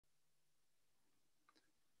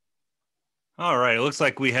All right, it looks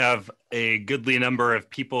like we have a goodly number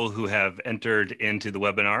of people who have entered into the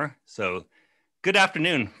webinar. So good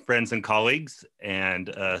afternoon, friends and colleagues, and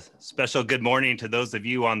a special good morning to those of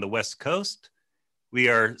you on the West Coast. We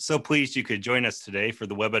are so pleased you could join us today for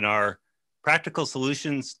the webinar, Practical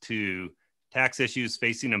Solutions to Tax Issues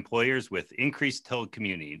Facing Employers with Increased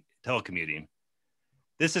Telecommuting.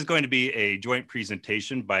 This is going to be a joint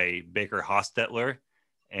presentation by BakerHostetler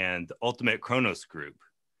and the Ultimate Kronos Group.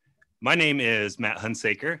 My name is Matt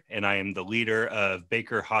Hunsaker, and I am the leader of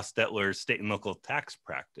BakerHostetler's state and local tax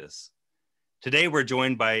practice. Today, we're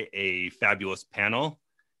joined by a fabulous panel,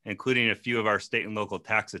 including a few of our state and local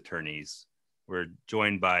tax attorneys. We're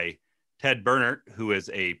joined by Ted Bernert, who is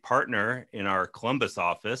a partner in our Columbus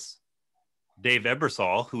office, Dave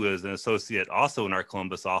Ebersol, who is an associate also in our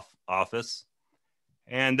Columbus office,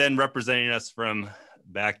 and then representing us from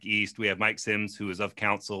back east, we have Mike Sims, who is of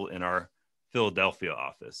counsel in our Philadelphia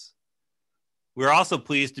office. We're also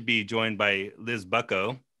pleased to be joined by Liz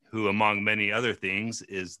Bucko, who, among many other things,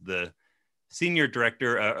 is the Senior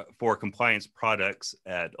Director for Compliance Products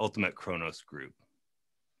at Ultimate Kronos Group.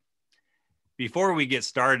 Before we get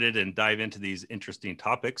started and dive into these interesting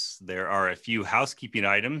topics, there are a few housekeeping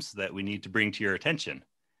items that we need to bring to your attention.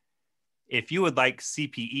 If you would like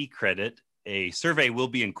CPE credit, a survey will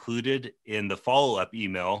be included in the follow-up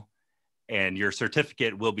email, and your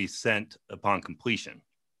certificate will be sent upon completion.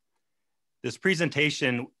 This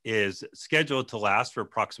presentation is scheduled to last for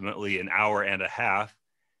approximately an hour and a half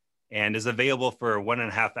and is available for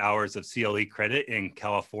 1.5 hours of CLE credit in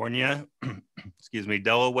California,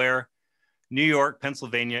 Delaware, New York,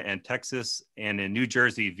 Pennsylvania, and Texas, and in New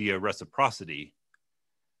Jersey via reciprocity.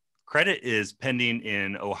 Credit is pending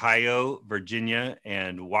in Ohio, Virginia,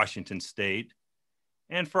 and Washington State.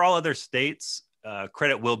 And for all other states,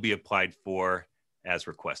 credit will be applied for as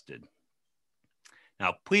requested.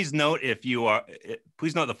 Now, please note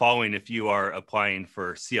the following if you are applying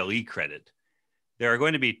for CLE credit. There are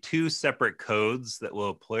going to be two separate codes that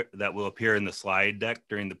will appear in the slide deck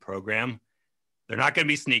during the program. They're not going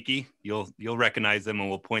to be sneaky. You'll recognize them and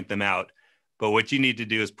we'll point them out. But what you need to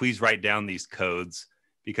do is please write down these codes,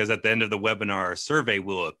 because at the end of the webinar, a survey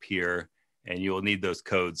will appear and you will need those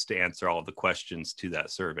codes to answer all of the questions to that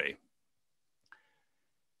survey.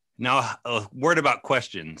 Now, a word about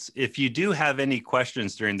questions. If you do have any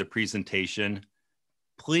questions during the presentation,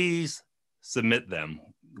 please submit them.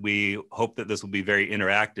 We hope that this will be very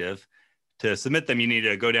interactive. To submit them, you need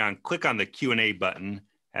to go down, click on the Q&A button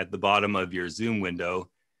at the bottom of your Zoom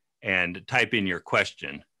window and type in your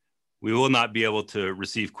question. We will not be able to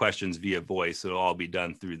receive questions via voice, so it'll all be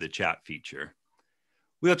done through the chat feature.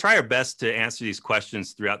 We'll try our best to answer these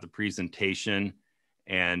questions throughout the presentation,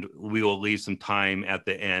 and we will leave some time at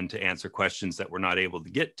the end to answer questions that we're not able to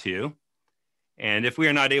get to. And if we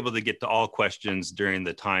are not able to get to all questions during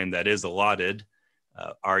the time that is allotted,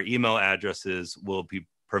 our email addresses will be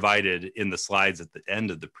provided in the slides at the end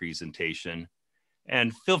of the presentation.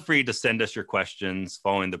 And feel free to send us your questions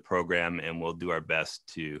following the program, and we'll do our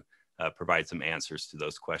best to provide some answers to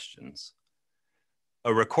those questions.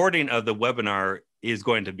 A recording of the webinar is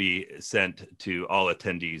going to be sent to all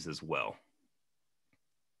attendees as well.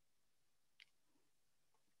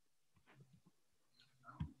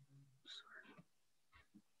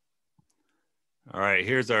 All right,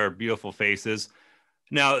 here's our beautiful faces.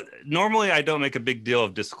 Now, normally I don't make a big deal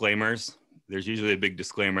of disclaimers. There's usually a big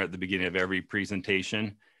disclaimer at the beginning of every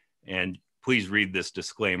presentation, and please read this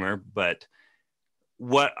disclaimer. But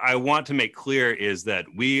what I want to make clear is that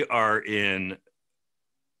we are in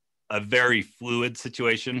a very fluid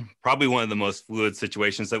situation, probably one of the most fluid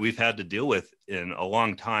situations that we've had to deal with in a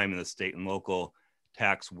long time in the state and local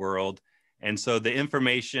tax world. And so the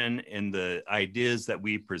information and the ideas that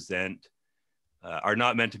we present are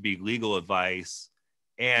not meant to be legal advice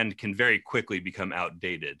and can very quickly become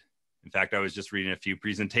outdated. In fact, I was just reading a few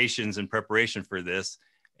presentations in preparation for this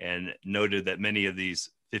and noted that many of these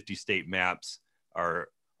 50 state maps are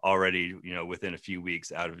already, within a few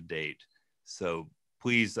weeks out of date. So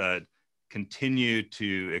please continue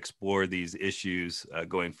to explore these issues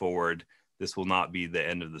going forward. This will not be the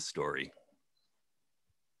end of the story.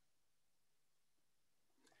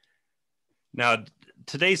 Now,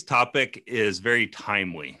 today's topic is very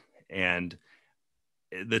timely, and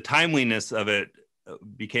the timeliness of it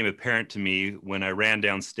became apparent to me when I ran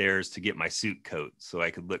downstairs to get my suit coat so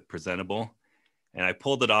I could look presentable. And I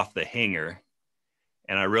pulled it off the hanger,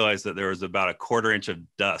 and I realized that there was about a 1/4 inch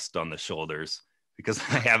of dust on the shoulders because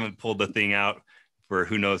I haven't pulled the thing out for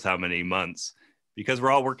who knows how many months, because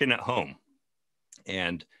we're all working at home.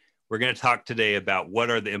 And we're going to talk today about what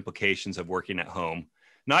are the implications of working at home,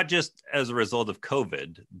 not just as a result of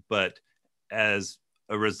COVID, but as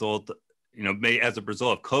a result, as a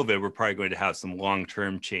result of COVID, we're probably going to have some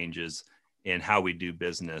long-term changes in how we do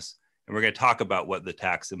business. And we're going to talk about what the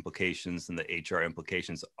tax implications and the HR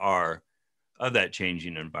implications are of that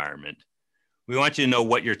changing environment. We want you to know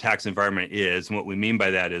what your tax environment is. And what we mean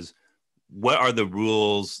by that is, what are the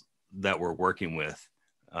rules that we're working with?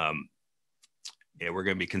 We're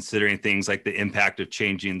going to be considering things like the impact of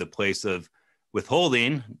changing the place of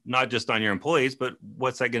withholding, not just on your employees, but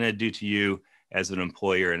what's that going to do to you as an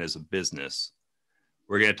employer and as a business.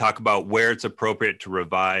 We're going to talk about where it's appropriate to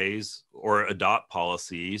revise or adopt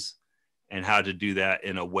policies and how to do that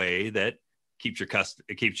in a way that keeps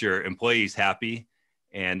your employees happy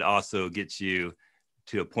and also gets you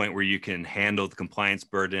to a point where you can handle the compliance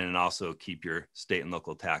burden and also keep your state and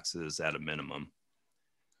local taxes at a minimum.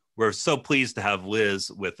 We're so pleased to have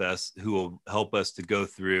Liz with us, who will help us to go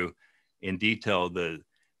through in detail the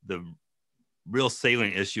real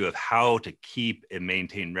salient issue of how to keep and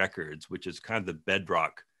maintain records, which is kind of the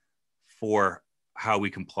bedrock for how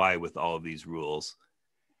we comply with all of these rules.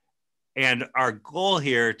 And our goal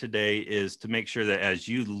here today is to make sure that as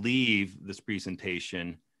you leave this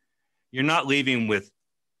presentation, you're not leaving with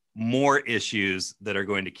more issues that are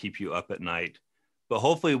going to keep you up at night, but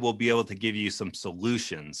hopefully we'll be able to give you some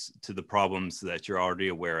solutions to the problems that you're already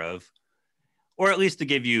aware of, or at least to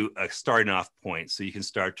give you a starting off point so you can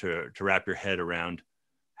start to wrap your head around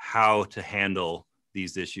how to handle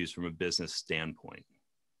these issues from a business standpoint.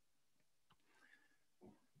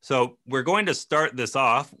 So we're going to start this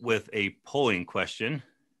off with a polling question.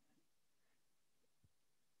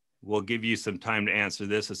 We'll give you some time to answer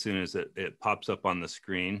this as soon as it pops up on the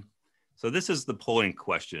screen. So this is the polling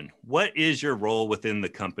question. What is your role within the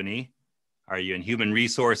company? Are you in human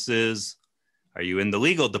resources? Are you in the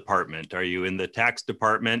legal department? Are you in the tax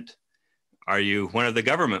department? Are you one of the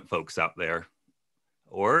government folks out there?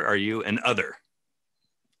 Or are you an other?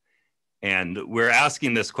 And we're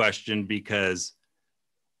asking this question because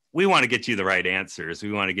we want to get you the right answers.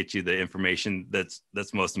 We want to get you the information that's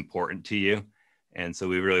most important to you. And so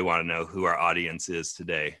we really want to know who our audience is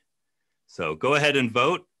today. So go ahead and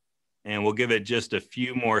vote, and we'll give it just a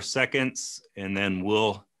few more seconds, and then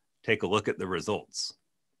we'll take a look at the results.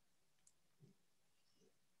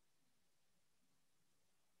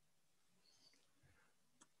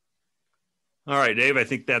 All right, Dave, I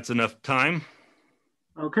think that's enough time.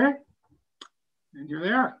 Okay, and you're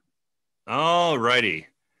there. All righty.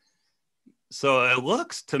 So it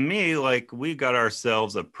looks to me like we got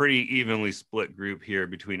ourselves a pretty evenly split group here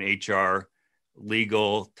between HR,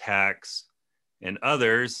 legal, tax, and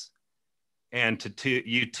others. And to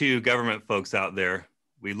you two government folks out there,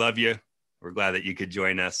 we love you. We're glad that you could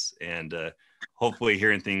join us. And hopefully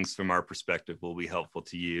hearing things from our perspective will be helpful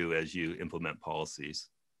to you as you implement policies.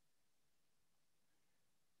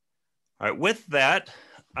 All right, with that,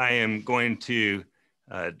 I am going to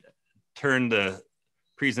turn the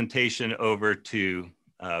presentation over to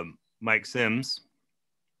Mike Sims,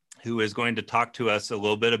 who is going to talk to us a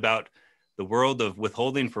little bit about the world of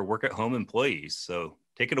withholding for work-at-home employees. So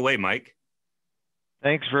take it away, Mike.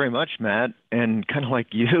 Thanks very much, Matt. And kind of like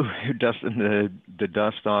you, dusting the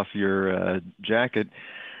dust off your jacket,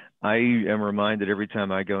 I am reminded every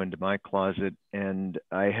time I go into my closet and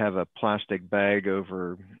I have a plastic bag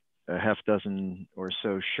over a half dozen or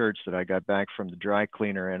so shirts that I got back from the dry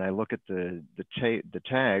cleaner, and I look at the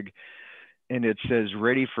tag, and it says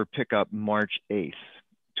ready for pickup March 8th,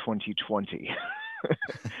 2020.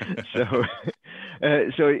 So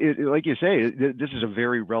like you say, this is a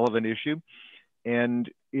very relevant issue, and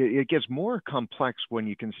it gets more complex when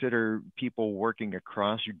you consider people working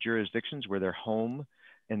across your jurisdictions where their home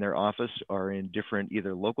and their office are in different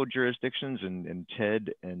either local jurisdictions, and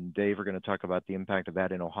Ted and Dave are going to talk about the impact of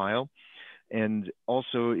that in Ohio. And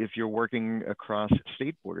also if you're working across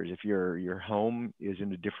state borders, if your home is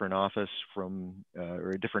in a different office from,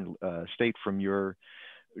 or a different state from your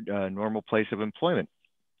normal place of employment.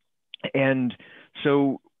 And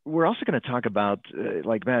so we're also going to talk about,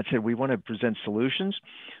 like Matt said, we want to present solutions,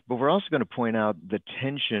 but we're also going to point out the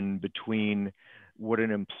tension between what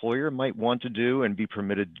an employer might want to do and be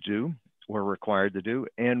permitted to do or required to do,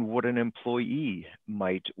 and what an employee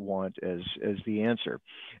might want as the answer.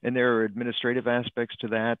 And there are administrative aspects to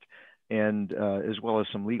that, and as well as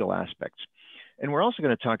some legal aspects. And we're also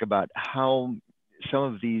going to talk about how some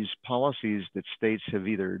of these policies that states have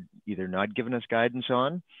either not given us guidance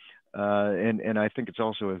on, and I think it's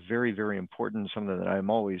also a very, very important, something that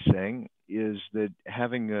I'm always saying, is that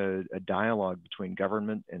having a dialogue between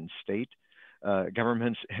government and state,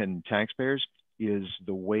 governments and taxpayers, is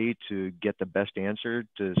the way to get the best answer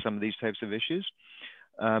to some of these types of issues.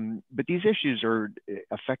 But these issues are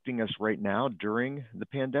affecting us right now during the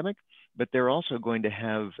pandemic, but they're also going to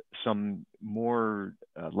have some more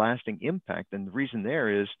lasting impact. And the reason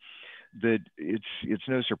there is that it's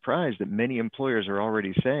no surprise that many employers are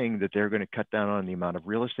already saying that they're going to cut down on the amount of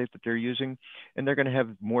real estate that they're using, and they're going to have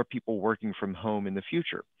more people working from home in the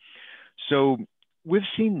future. So we've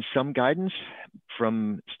seen some guidance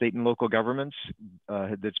from state and local governments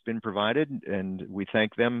that's been provided, and we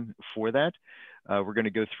thank them for that. We're going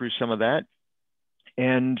to go through some of that.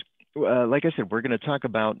 And like I said, we're going to talk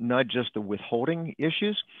about not just the withholding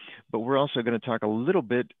issues, but we're also going to talk a little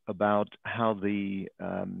bit about how the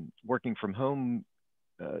working from home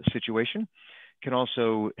situation can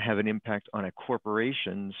also have an impact on a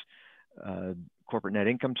corporation's corporate net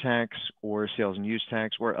income tax or sales and use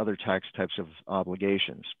tax or other tax types of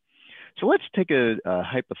obligations. So let's take a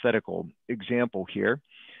hypothetical example here.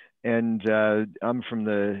 And I'm from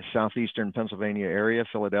the southeastern Pennsylvania area,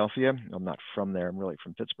 Philadelphia. I'm not from there, I'm really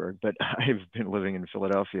from Pittsburgh, but I've been living in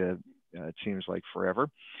Philadelphia, it seems like forever.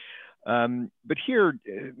 But here,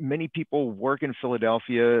 many people work in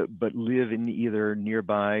Philadelphia, but live in either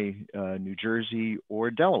nearby New Jersey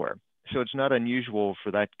or Delaware. So it's not unusual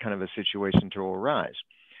for that kind of a situation to arise.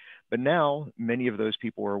 But now many of those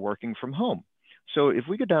people are working from home. So if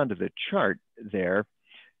we go down to the chart there,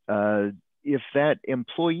 if that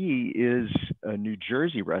employee is a New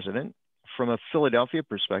Jersey resident, from a Philadelphia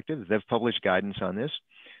perspective, they've published guidance on this.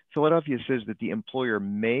 Philadelphia says that the employer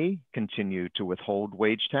may continue to withhold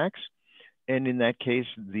wage tax. And in that case,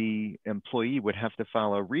 the employee would have to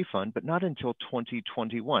file a refund, but not until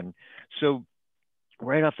 2021. So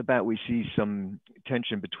right off the bat, we see some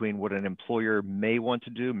tension between what an employer may want to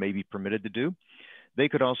do, may be permitted to do. They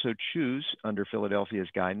could also choose, under Philadelphia's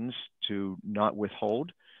guidance, to not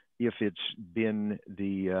withhold if it's been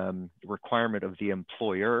the requirement of the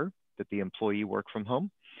employer that the employee work from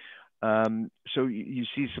home. So you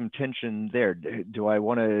see some tension there. Do I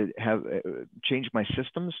want to have change my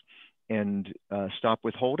systems and stop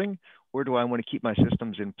withholding, or do I want to keep my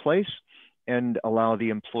systems in place and allow the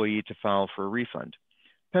employee to file for a refund?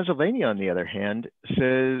 Pennsylvania, on the other hand,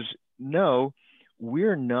 says, no,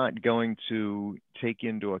 we're not going to take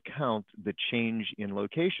into account the change in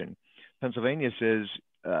location. Pennsylvania says,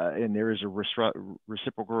 and there is a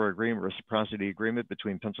reciprocal agreement, reciprocity agreement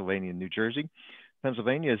between Pennsylvania and New Jersey.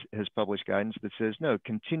 Pennsylvania has published guidance that says, no,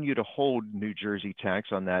 continue to hold New Jersey tax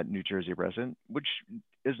on that New Jersey resident, which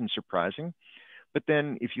isn't surprising. But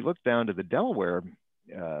then if you look down to the Delaware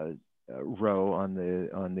row on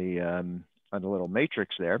the little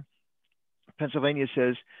matrix there, Pennsylvania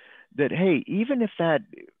says that, hey, even if that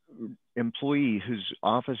employee whose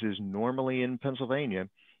office is normally in Pennsylvania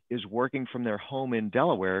is working from their home in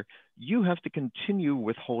Delaware, you have to continue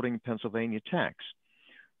withholding Pennsylvania tax.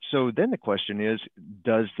 So then the question is,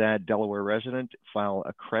 does that Delaware resident file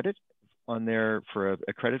a credit on there for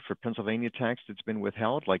a credit for Pennsylvania tax that's been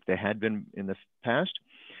withheld, like they had been in the past,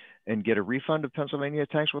 and get a refund of Pennsylvania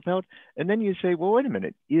tax withheld? And then you say, well, wait a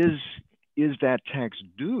minute, is that tax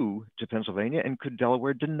due to Pennsylvania, and could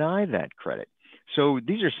Delaware deny that credit? So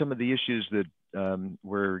these are some of the issues that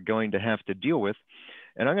we're going to have to deal with.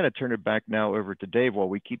 And I'm going to turn it back now over to Dave while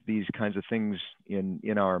we keep these kinds of things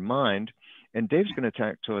in our mind. And Dave's going to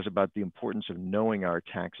talk to us about the importance of knowing our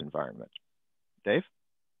tax environment. Dave?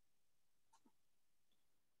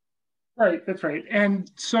 Right, that's right.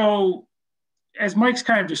 And so as Mike's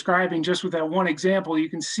kind of describing, just with that one example, you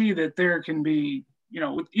can see that there can be,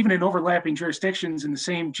 even in overlapping jurisdictions in the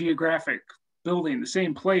same geographic building, the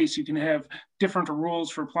same place, you can have different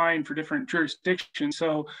rules for applying for different jurisdictions.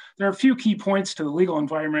 So there are a few key points to the legal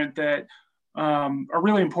environment that are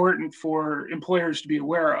really important for employers to be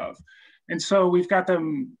aware of. And so we've got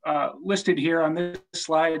them listed here on this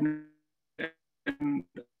slide. And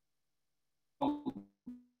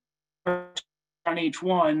on each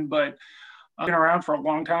one, but been around for a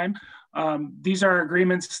long time. These are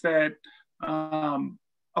agreements that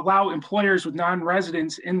allow employers with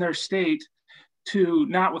non-residents in their state to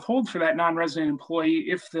not withhold for that non-resident employee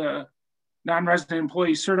if the non-resident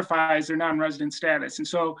employee certifies their non-resident status. And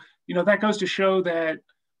so, that goes to show that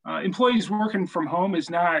employees working from home is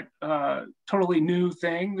not a totally new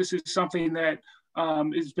thing. This is something that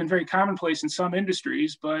has been very commonplace in some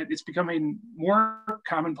industries, but it's becoming more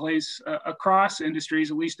commonplace across industries,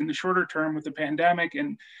 at least in the shorter term with the pandemic.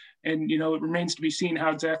 And it remains to be seen how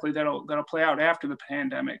exactly that'll play out after the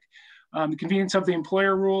pandemic. The convenience of the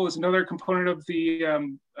employer rule is another component of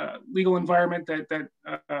the legal environment that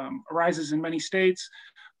arises in many states.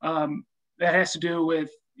 That has to do with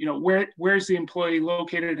where's the employee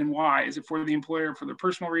located and why? Is it for the employer for their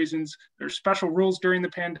personal reasons? There's special rules during the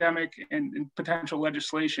pandemic and potential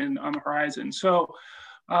legislation on the horizon. So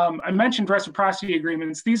I mentioned reciprocity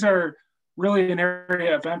agreements. These are really an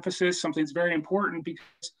area of emphasis, something that's very important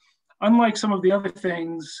because unlike some of the other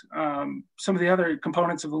things, some of the other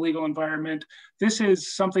components of the legal environment, this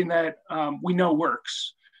is something that we know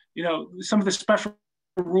works. Some of the special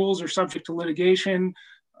rules are subject to litigation.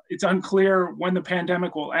 It's unclear when the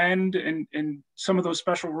pandemic will end, and some of those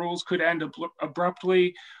special rules could end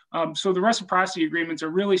abruptly. So the reciprocity agreements are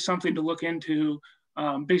really something to look into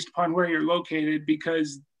based upon where you're located,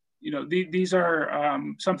 because these are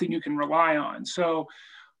something you can rely on. So,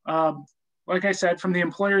 like I said, from the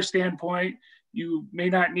employer standpoint, you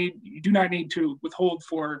do not need to withhold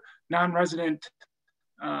for non-resident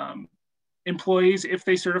employees if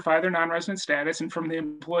they certify their non-resident status. And from the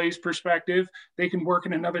employee's perspective, they can work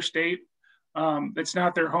in another state that's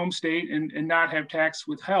not their home state and not have tax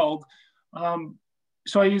withheld.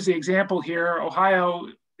 So I use the example here. Ohio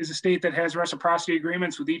is a state that has reciprocity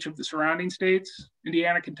agreements with each of the surrounding states: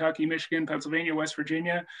 Indiana, Kentucky, Michigan, Pennsylvania, West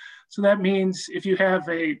Virginia. So that means if you have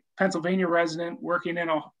a Pennsylvania resident working in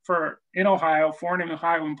Ohio for an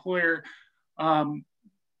Ohio employer,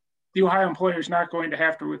 the Ohio employer is not going to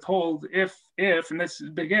have to withhold if, and this is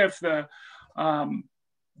a big if, the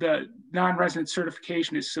non-resident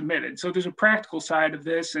certification is submitted. So there's a practical side of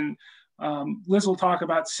this, and Liz will talk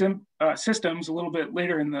about systems a little bit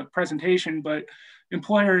later in the presentation, but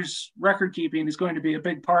employers' record keeping is going to be a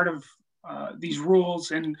big part of these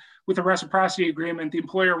rules. And with a reciprocity agreement, the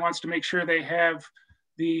employer wants to make sure they have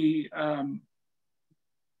the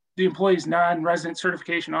employee's non-resident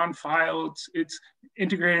certification on file. It's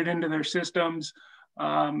integrated into their systems.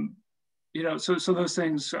 So those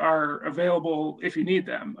things are available if you need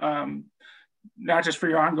them, not just for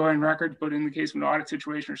your ongoing records, but in the case of an audit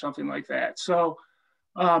situation or something like that. So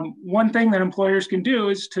one thing that employers can do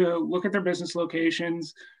is to look at their business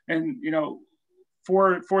locations and,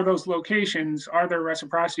 for those locations, are there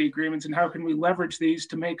reciprocity agreements, and how can we leverage these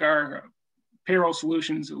to make our payroll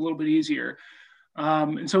solutions a little bit easier?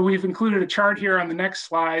 And so we've included a chart here on the next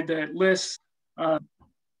slide that lists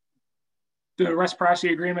the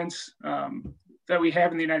reciprocity agreements that we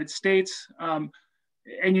have in the United States.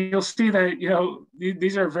 And you'll see that,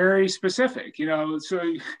 these are very specific,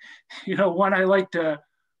 so, one I like to,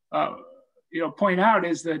 point out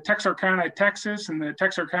is the Texarkana, Texas, and the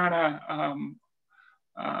Texarkana,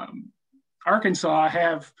 Arkansas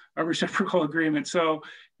have a reciprocal agreement. So,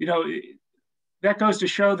 that goes to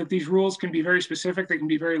show that these rules can be very specific, they can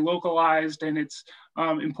be very localized, and it's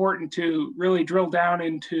important to really drill down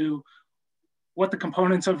into what the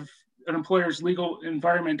components of an employer's legal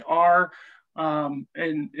environment are,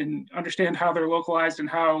 and understand how they're localized and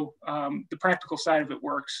how the practical side of it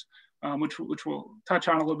works, which we'll touch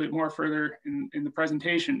on a little bit more further in the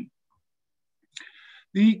presentation.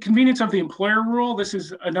 The convenience of the employer rule, this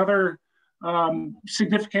is another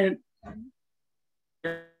significant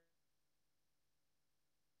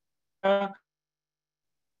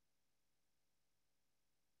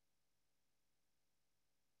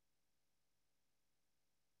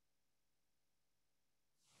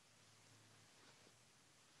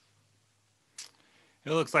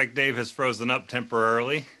It looks like Dave has frozen up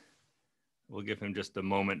temporarily. We'll give him just a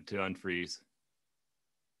moment to unfreeze.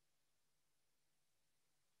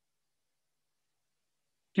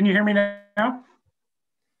 Can you hear me now?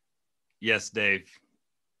 Yes, Dave.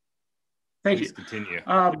 Thank Please you. Continue.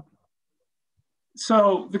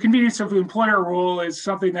 So the convenience of the employer rule is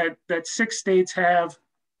something that 6 states have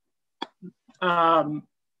that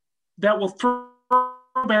will throw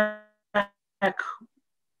back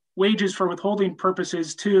wages for withholding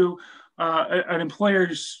purposes to an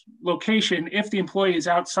employer's location if the employee is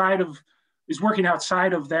working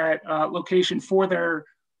outside of that location for their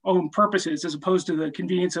own purposes, as opposed to the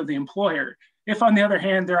convenience of the employer. If, on the other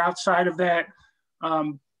hand, they're outside of that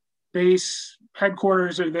base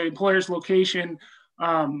headquarters or the employer's location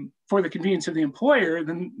for the convenience of the employer,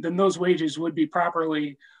 then those wages would be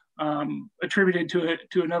properly attributed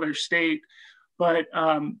to another state. But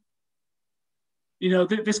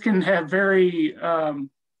this can have very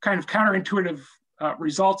kind of counterintuitive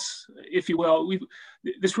results, if you will.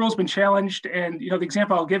 This rule has been challenged, and the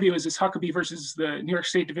example I'll give you is this Huckabee versus the New York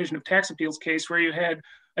State Division of Tax Appeals case, where you had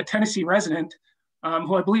a Tennessee resident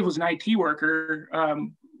who I believe was an IT worker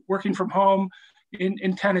working from home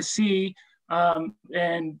in Tennessee,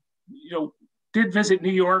 and did visit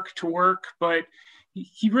New York to work, but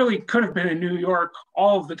he really could have been in New York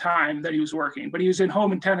all of the time that he was working, but he was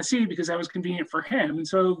home in Tennessee because that was convenient for him. And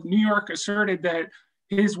so New York asserted that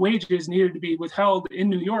his wages needed to be withheld in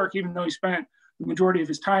New York, even though he spent the majority of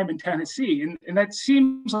his time in Tennessee. And that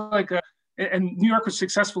seems like and New York was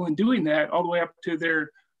successful in doing that all the way up to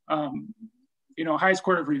their, highest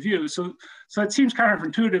court of review. So it seems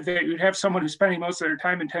counterintuitive that you'd have someone who's spending most of their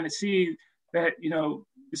time in Tennessee that,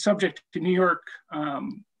 is subject to New York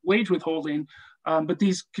wage withholding, but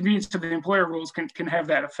these convenience to the employer rules can have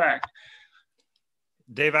that effect.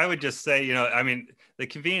 Dave, I would just say, the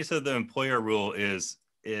convenience of the employer rule is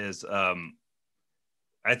I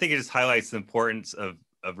think it just highlights the importance of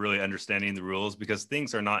really understanding the rules, because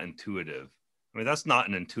things are not intuitive. I mean, that's not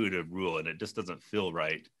an intuitive rule, and it just doesn't feel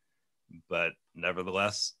right. But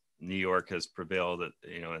nevertheless, New York has prevailed,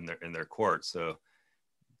 in their court. So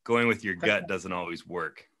going with your gut doesn't always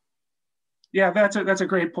work. Yeah, that's a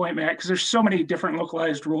great point, Matt, because there's so many different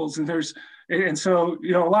localized rules, and so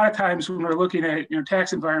a lot of times when we're looking at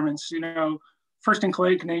tax environments, first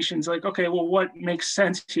inclinations like, okay, well, what makes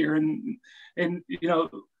sense here, and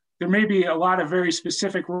there may be a lot of very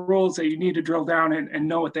specific rules that you need to drill down and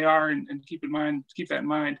know what they are and keep that in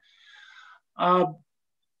mind.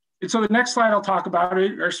 And so the next slide I'll talk about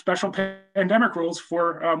are special pandemic rules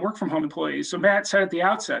for work from home employees. So Matt said at the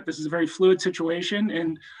outset, this is a very fluid situation,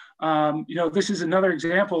 and this is another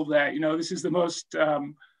example of that. This is the most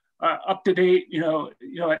up to date.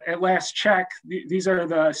 At last check, these are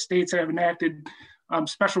the states that have enacted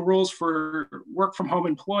special rules for work from home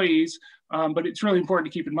employees. But it's really important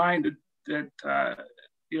to keep in mind that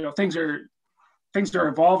things are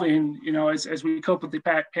evolving. As we cope with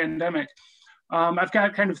the pandemic. I've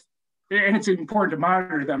got and it's important to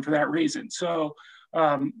monitor them for that reason. So,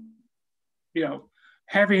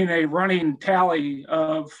 having a running tally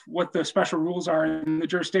of what the special rules are in the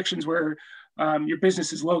jurisdictions where your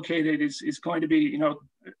business is located is going to be,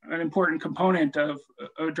 an important component of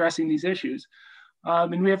addressing these issues.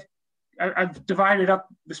 And I've divided up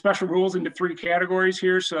the special rules into 3 categories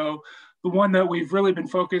here. So the one that we've really been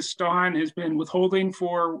focused on has been withholding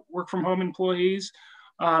for work from home employees.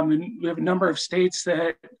 And we have a number of states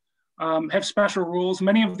that have special rules.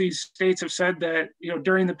 Many of these states have said that,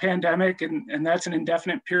 during the pandemic, and that's an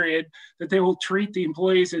indefinite period, that they will treat the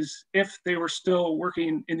employees as if they were still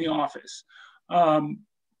working in the office. And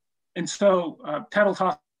so Ted will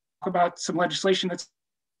talk about some legislation that's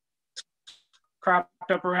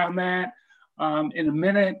cropped up around that in a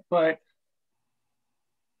minute, but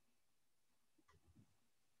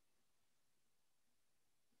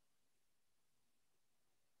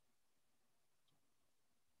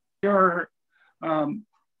you're an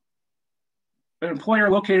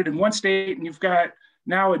employer located in one state and you've got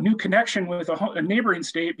now a new connection with a neighboring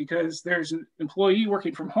state because there's an employee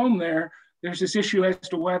working from home there, there's this issue as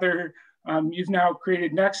to whether you've now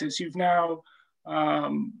created nexus. You've now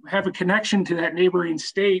have a connection to that neighboring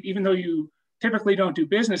state, even though you typically don't do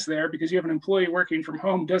business there because you have an employee working from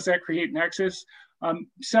home. Does that create nexus?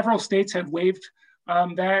 Several states have waived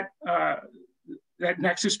that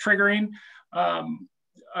nexus triggering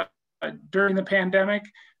during the pandemic.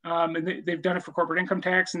 And they've done it for corporate income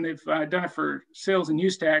tax, and they've done it for sales and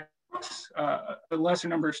use tax. A lesser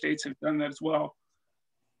number of states have done that as well.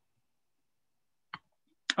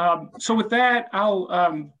 So with that, I'll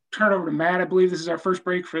turn it over to Matt. I believe this is our first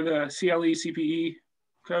break for the CLE CPE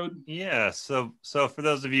code. Yeah, so for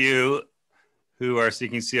those of you who are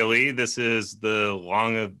seeking CLE, this is the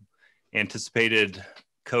long anticipated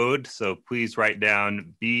code. So please write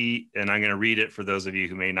down B, and I'm going to read it for those of you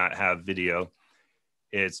who may not have video.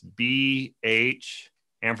 It's BH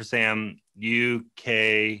ampersand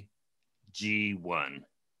UKG1,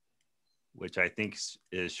 which I think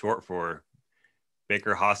is short for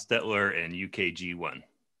BakerHostetler and UKG1.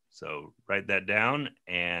 So write that down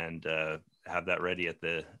and have that ready at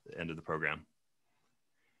the end of the program.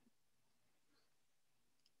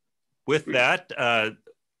 With that,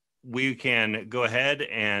 we can go ahead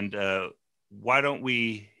and why don't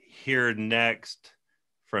we hear next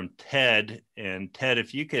from Ted. And Ted,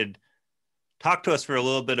 if you could talk to us for a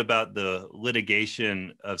little bit about the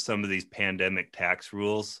litigation of some of these pandemic tax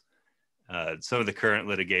rules, some of the current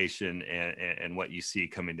litigation and what you see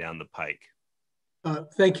coming down the pike.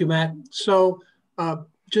 Thank you, Matt. So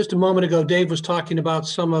just a moment ago, Dave was talking about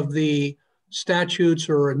some of the statutes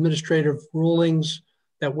or administrative rulings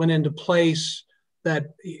that went into place,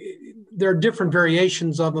 that there are different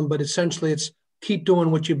variations of them, but essentially it's keep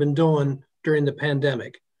doing what you've been doing during the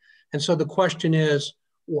pandemic. And so the question is,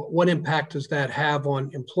 what impact does that have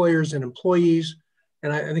on employers and employees?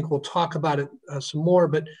 And I think we'll talk about it some more,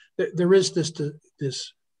 but there is this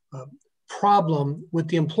problem with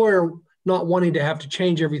the employer not wanting to have to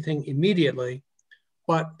change everything immediately,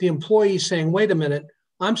 but the employee saying, wait a minute,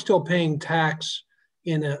 I'm still paying tax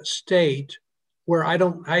in a state where I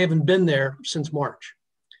haven't been there since March.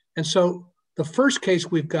 And so the first case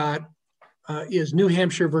we've got is New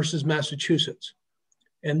Hampshire versus Massachusetts.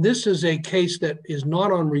 And this is a case that is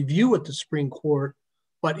not on review at the Supreme Court,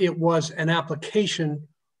 but it was an application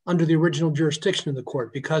under the original jurisdiction of the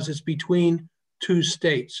court because it's between two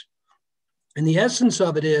states. And the essence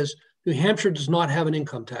of it is New Hampshire does not have an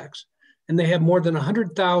income tax, and they have more than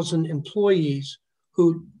 100,000 employees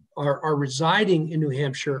who are residing in New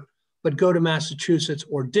Hampshire, but go to Massachusetts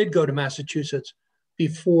or did go to Massachusetts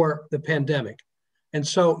before the pandemic. And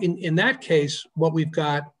so in that case, what we've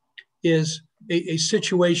got is a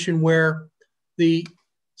situation where the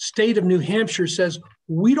state of New Hampshire says,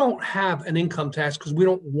 we don't have an income tax because we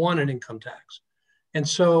don't want an income tax. And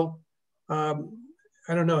so, I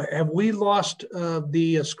don't know, have we lost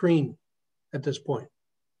the screen at this point?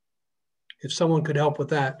 If someone could help with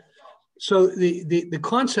that. So the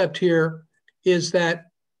concept here is that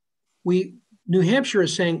New Hampshire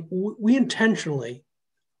is saying we intentionally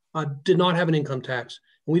did not have an income tax.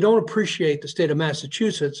 And we don't appreciate the state of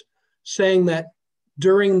Massachusetts saying that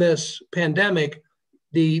during this pandemic,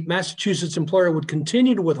 the Massachusetts employer would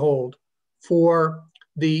continue to withhold for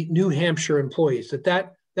the New Hampshire employees,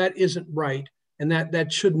 that isn't right, and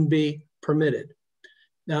that shouldn't be permitted.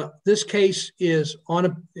 Now, this case is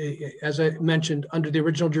as I mentioned, under the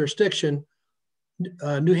original jurisdiction.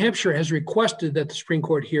 New Hampshire has requested that the Supreme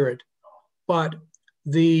Court hear it, but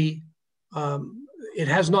it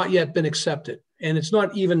has not yet been accepted. And it's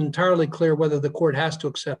not even entirely clear whether the court has to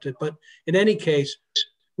accept it. But in any case,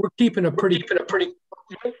 we're keeping a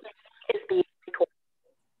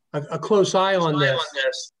close eye on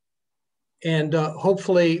this. And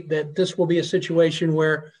hopefully that this will be a situation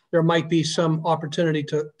where there might be some opportunity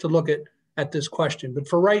to look at this question. But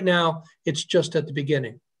for right now, it's just at the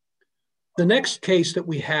beginning. The next case that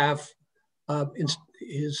we have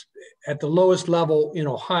is at the lowest level in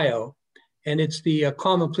Ohio, and it's the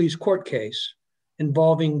Common Pleas Court case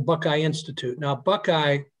involving Buckeye Institute. Now,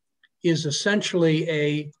 Buckeye is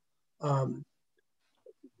essentially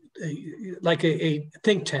like a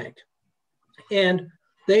think tank, and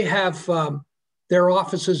they have their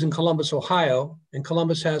offices in Columbus, Ohio, and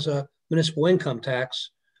Columbus has a municipal income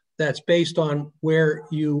tax that's based on where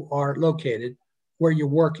you are located, where you're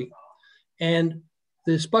working. And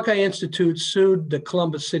this Buckeye Institute sued the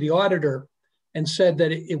Columbus city auditor and said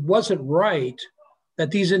that it wasn't right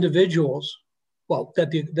that these individuals,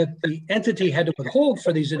 that the entity had to withhold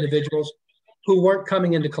for these individuals who weren't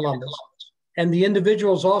coming into Columbus. And the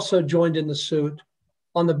individuals also joined in the suit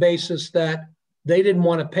on the basis that they didn't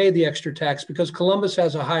want to pay the extra tax because Columbus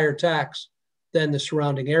has a higher tax than the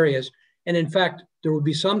surrounding areas. And in fact, there would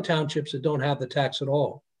be some townships that don't have the tax at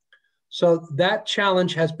all. So that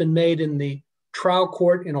challenge has been made in the trial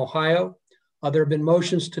court in Ohio. There have been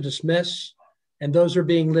motions to dismiss, and those are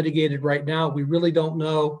being litigated right now. We really don't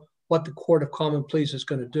know what the Court of Common Pleas is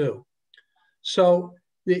going to do. So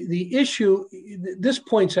the issue, this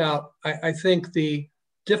points out, I think, the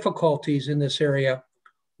difficulties in this area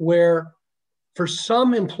where for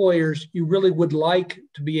some employers, you really would like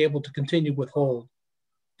to be able to continue withhold,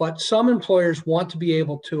 but some employers want to be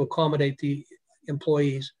able to accommodate the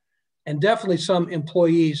employees, and definitely some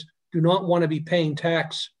employees do not want to be paying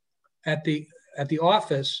tax at the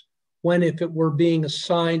office when, if it were being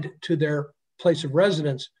assigned to their place of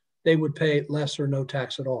residence, they would pay less or no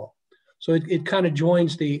tax at all. So it kind of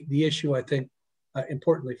joins the issue, I think,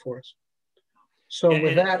 importantly for us. So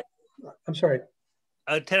with that, I'm sorry.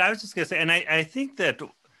 Ted, I was just going to say, and I think that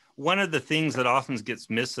one of the things that often gets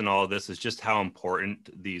missed in all of this is just how important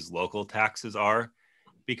these local taxes are.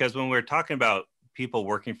 Because when we're talking about people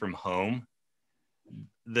working from home,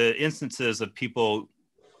 the instances of people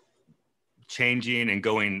changing and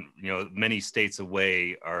going, many states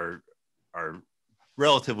away are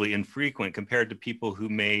relatively infrequent compared to people who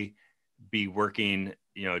may be working,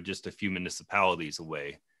 just a few municipalities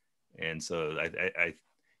away. And so I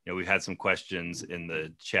we've had some questions in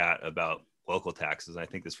the chat about local taxes. I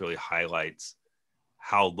think this really highlights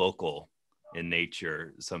how local in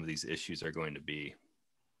nature some of these issues are going to be.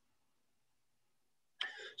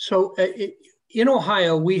 So in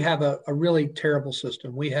Ohio, we have a really terrible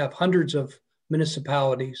system. We have hundreds of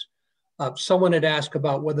municipalities. Someone had asked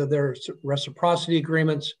about whether there's reciprocity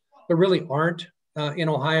agreements. There really aren't in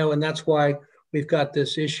Ohio, and that's why we've got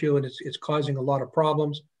this issue, and it's causing a lot of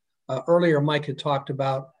problems. Earlier, Mike had talked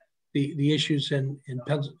about the issues in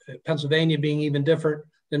Pennsylvania being even different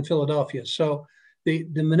than Philadelphia. So the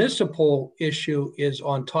municipal issue is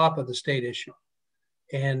on top of the state issue.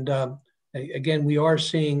 And again, we are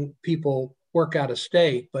seeing people work out of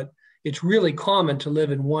state, but it's really common to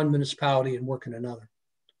live in one municipality and work in another.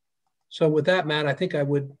 So with that, Matt, I think I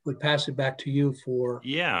would pass it back to you for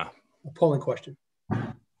a polling question.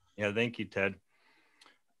 Yeah, thank you, Ted.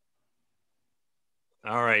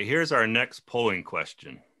 All right, here's our next polling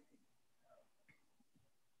question.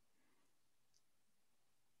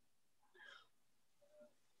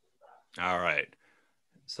 All right.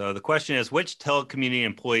 So the question is, which telecommuting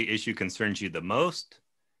employee issue concerns you the most?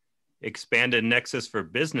 Expanded nexus for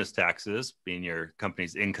business taxes, being your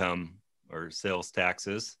company's income or sales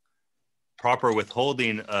taxes, proper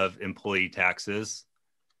withholding of employee taxes,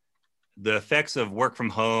 the effects of work from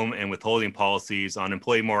home and withholding policies on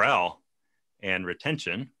employee morale and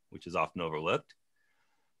retention, which is often overlooked,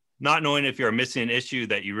 not knowing if you're missing an issue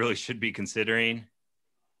that you really should be considering,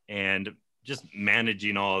 and just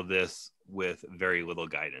managing all of this with very little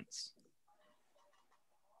guidance.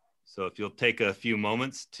 So if you'll take a few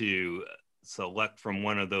moments to select from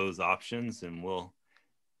one of those options, and we'll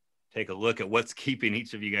take a look at what's keeping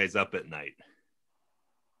each of you guys up at night.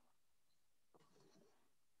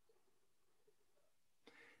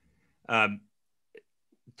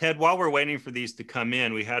 Ted, while we're waiting for these to come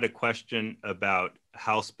in, we had a question about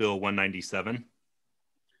House Bill 197.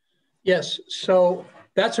 Yes, so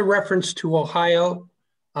that's a reference to Ohio.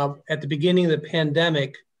 At the beginning of the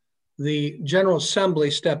pandemic, the General Assembly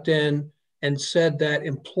stepped in and said that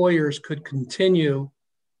employers could continue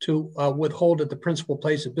to withhold at the principal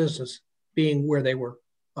place of business, being where they were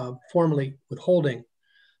formerly withholding.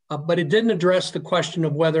 But it didn't address the question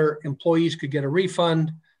of whether employees could get a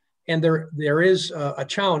refund. And there is a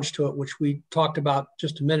challenge to it, which we talked about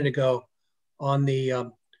just a minute ago on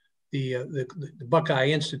the Buckeye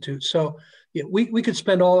Institute. So yeah, we could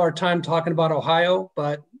spend all our time talking about Ohio,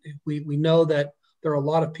 but we know that there are a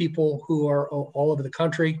lot of people who are all over the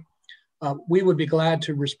country. We would be glad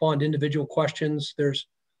to respond to individual questions. There's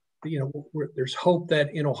hope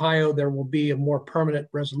that in Ohio there will be a more permanent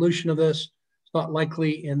resolution of this. It's not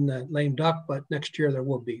likely in the lame duck, but next year there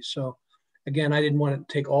will be. So again, I didn't want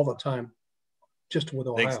to take all the time just with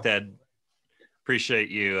Ohio. Thanks, Ted. Appreciate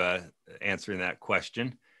you answering that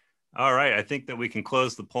question. All right, I think that we can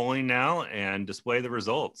close the polling now and display the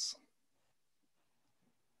results.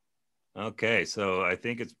 Okay, so I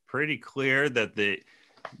think it's pretty clear that the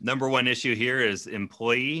number one issue here is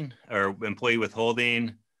employee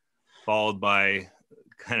withholding, followed by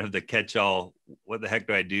kind of the catch-all, what the heck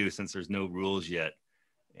do I do since there's no rules yet?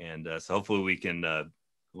 And so hopefully we can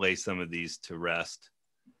lay some of these to rest.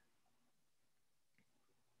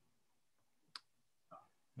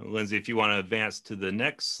 Lindsay, if you want to advance to the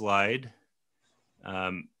next slide.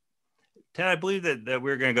 Ted, I believe that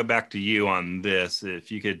we're going to go back to you on this.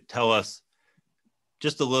 If you could tell us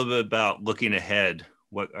just a little bit about looking ahead,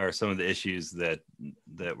 what are some of the issues that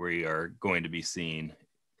we are going to be seeing?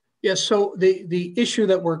 Yes, so the issue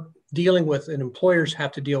that we're dealing with and employers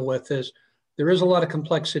have to deal with is there is a lot of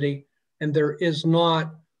complexity and there is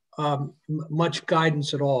not much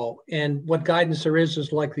guidance at all. And what guidance there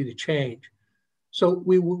is likely to change. So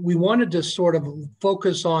we wanted to sort of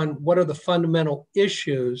focus on what are the fundamental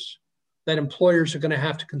issues that employers are going to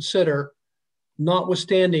have to consider,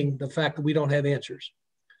 notwithstanding the fact that we don't have answers.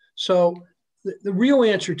 So the real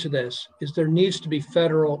answer to this is there needs to be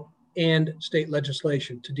federal and state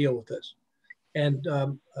legislation to deal with this. And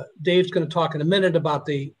Dave's going to talk in a minute about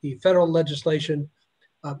the federal legislation.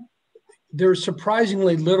 There's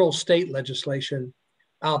surprisingly little state legislation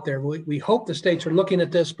out there. We hope the states are looking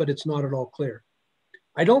at this, but it's not at all clear.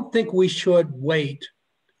 I don't think we should wait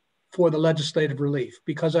for the legislative relief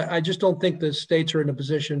because I just don't think the states are in a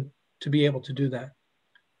position to be able to do that.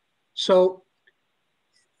 So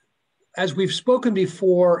as we've spoken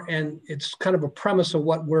before, and it's kind of a premise of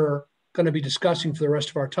what we're going to be discussing for the rest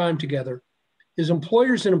of our time together, is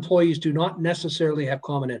employers and employees do not necessarily have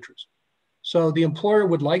common interests. So the employer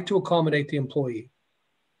would like to accommodate the employee,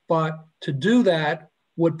 but to do that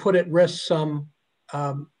would put at risk some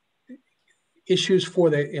issues for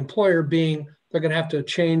the employer, being they're going to have to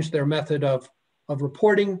change their method of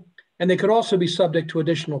reporting, and they could also be subject to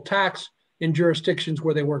additional tax in jurisdictions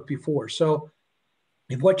where they worked before. So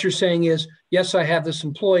if what you're saying is, yes, I have this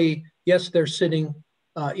employee, yes, they're sitting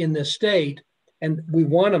in this state, and we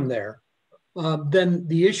want them there, then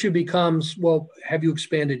the issue becomes, well, have you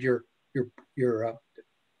expanded your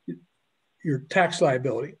tax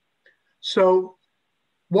liability? So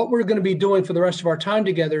what we're going to be doing for the rest of our time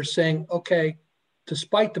together is saying, okay,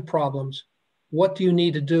 despite the problems, what do you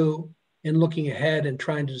need to do in looking ahead and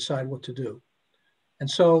trying to decide what to do? And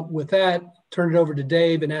so with that, turn it over to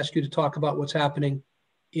Dave and ask you to talk about what's happening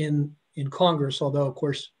in Congress, although of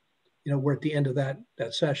course, we're at the end of that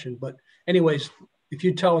session. But anyways, if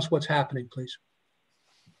you tell us what's happening, please.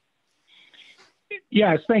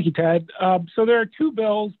 Yes, thank you, Ted. So there are two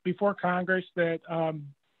bills before Congress that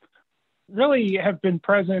really have been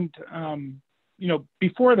present,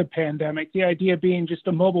 before the pandemic. The idea being just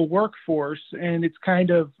a mobile workforce, and it's kind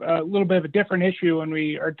of a little bit of a different issue when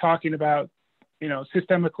we are talking about,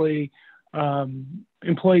 systemically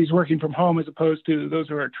employees working from home as opposed to those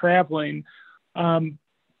who are traveling.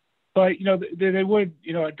 But they would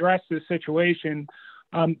address this situation.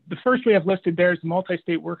 The first we have listed there is the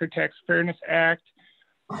Multi-State Worker Tax Fairness Act.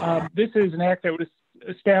 This is an act that would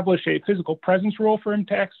establish a physical presence rule for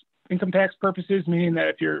income tax purposes, meaning that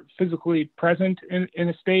if you're physically present in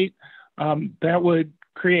a state, that would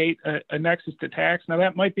create a nexus to tax. Now,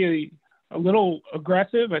 that might be a little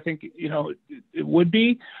aggressive. I think, it would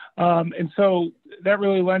be. And so that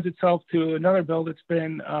really lends itself to another bill that's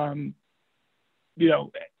been,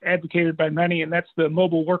 advocated by many, and that's the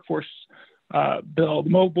Mobile Workforce bill, the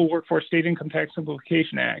Mobile Workforce State Income Tax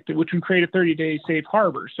Simplification Act, which would create a 30-day safe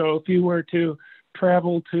harbor. So if you were to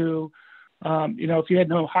travel to, if you had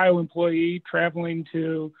an Ohio employee traveling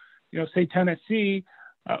to, say Tennessee,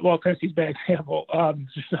 Tennessee's a bad example,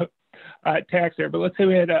 tax there, but let's say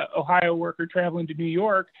we had an Ohio worker traveling to New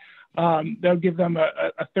York, that would give them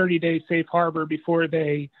a 30-day safe harbor before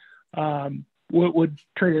they would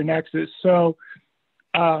trigger nexus. So,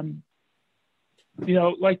 like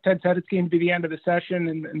Ted said, it's going to be the end of the session,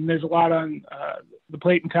 and there's a lot on the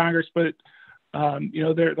plate in Congress, but,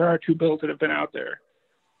 there are two bills that have been out there.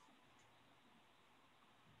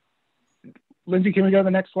 Lindsay, can we go to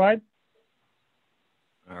the next slide?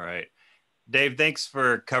 All right. Dave, thanks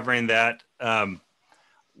for covering that.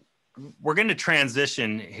 We're going to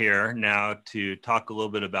transition here now to talk a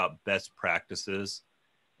little bit about best practices.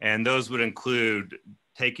 And those would include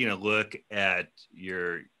taking a look at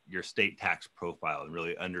your state tax profile and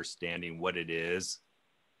really understanding what it is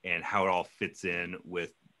and how it all fits in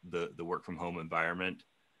with the work from home environment.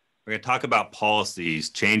 We're going to talk about policies,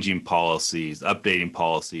 changing policies, updating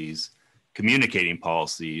policies, communicating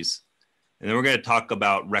policies. And then we're going to talk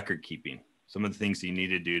about record keeping, some of the things you need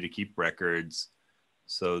to do to keep records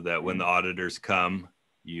so that when the auditors come,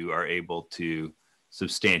 you are able to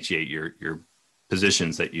substantiate your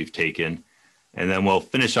positions that you've taken. And then we'll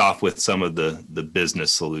finish off with some of the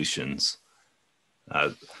business solutions.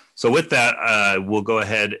 So with that, we'll go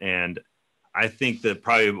ahead, and I think that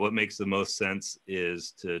probably what makes the most sense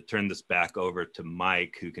is to turn this back over to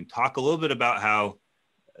Mike, who can talk a little bit about how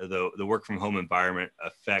the work from home environment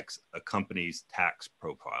affects a company's tax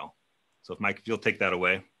profile. So Mike, if you'll take that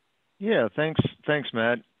away. Yeah, thanks,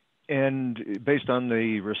 Matt. And based on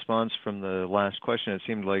the response from the last question, it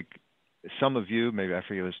seemed like some of you, maybe I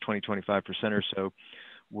forget it was 25% or so,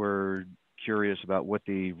 were curious about what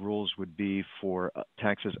the rules would be for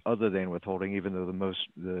taxes other than withholding, even though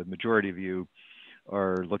the majority of you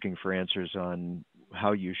are looking for answers on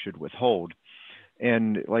how you should withhold.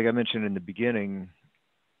 And like I mentioned in the beginning,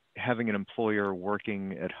 having an employer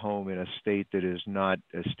working at home in a state that is not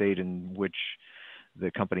a state in which the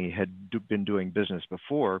company had been doing business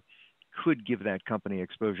before could give that company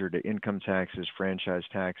exposure to income taxes, franchise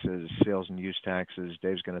taxes, sales and use taxes.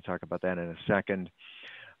 Dave's going to talk about that in a second.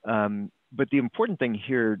 But the important thing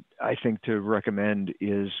here, I think, to recommend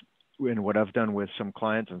is, and what I've done with some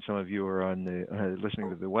clients, and some of you are on the listening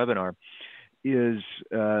to the webinar, is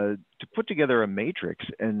to put together a matrix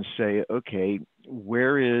and say, okay,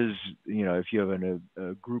 where is, if you have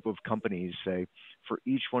a group of companies, say, for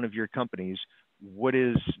each one of your companies, what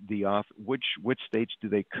is which states do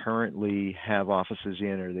they currently have offices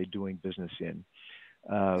in? Are they doing business in?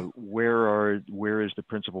 Where is the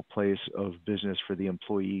principal place of business for the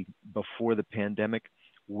employee before the pandemic?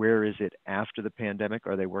 Where is it after the pandemic?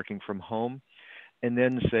 Are they working from home? And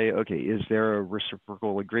then say, okay, is there a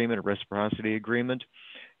reciprocal agreement, a reciprocity agreement?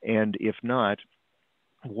 And if not,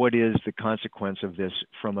 what is the consequence of this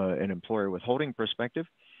from an employer withholding perspective?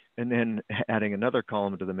 And then adding another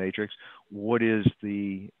column to the matrix, what is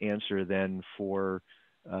the answer then for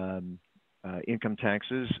income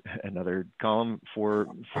taxes? Another column for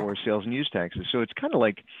sales and use taxes. So it's kind of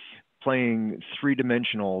like playing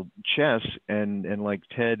three-dimensional chess, and like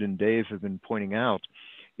Ted and Dave have been pointing out,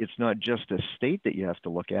 it's not just a state that you have to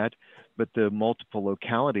look at, but the multiple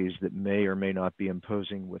localities that may or may not be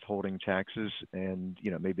imposing withholding taxes, and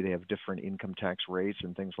maybe they have different income tax rates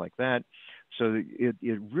and things like that. So it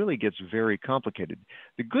really gets very complicated.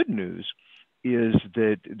 The good news is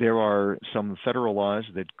that there are some federal laws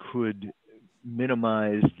that could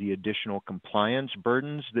minimize the additional compliance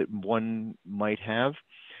burdens that one might have.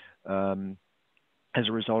 as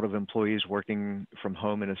a result of employees working from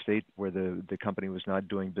home in a state where the company was not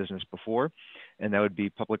doing business before. And that would be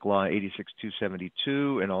Public Law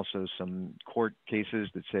 86272, and also some court cases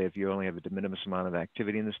that say if you only have a de minimis amount of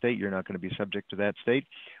activity in the state, you're not going to be subject to that state.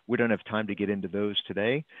 We don't have time to get into those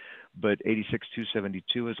today, but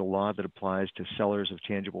 86272 is a law that applies to sellers of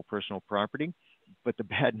tangible personal property. But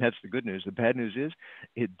that's the good news. The bad news is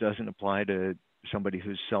it doesn't apply to somebody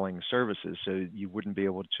who's selling services. So you wouldn't be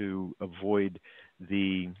able to avoid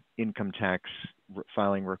the income tax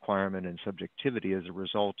filing requirement and subjectivity as a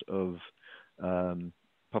result of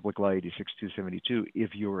Public Law 86272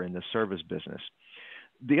 if you were in the service business.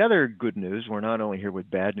 The other good news, we're not only here with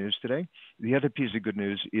bad news today, the other piece of good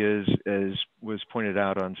news is, as was pointed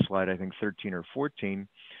out on slide, I think 13 or 14,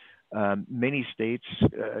 many states,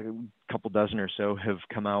 a couple dozen or so, have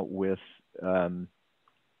come out with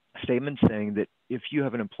statements saying that if you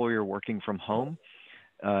have an employer working from home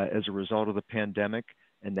as a result of the pandemic,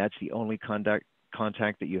 and that's the only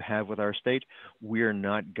contact that you have with our state, we are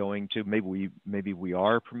not going to, maybe we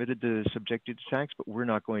are permitted to subject you to tax, but we're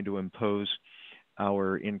not going to impose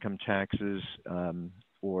our income taxes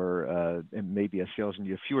or and maybe a sales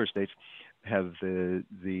and fewer states have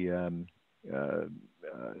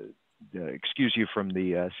excuse you from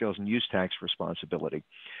the sales and use tax responsibility.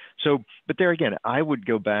 So, but there again, I would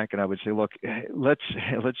go back and I would say, look, let's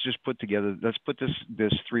just put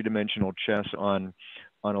this three-dimensional chess on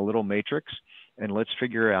a little matrix, and let's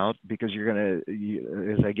figure out, because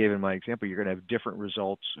as I gave in my example, you're gonna have different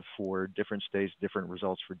results for different states, different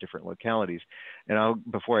results for different localities. And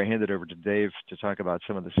before I hand it over to Dave to talk about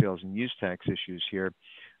some of the sales and use tax issues here,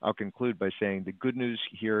 I'll conclude by saying the good news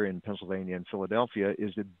here in Pennsylvania and Philadelphia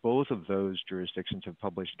is that both of those jurisdictions have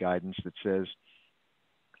published guidance that says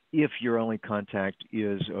if your only contact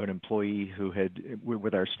is an employee who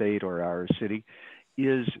with our state or our city,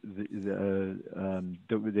 is an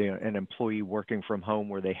employee working from home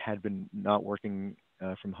where they had been not working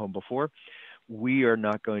from home before, we are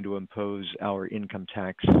not going to impose our income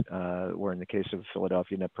tax, or in the case of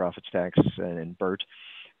Philadelphia, net profits tax and BERT,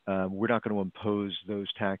 we're not going to impose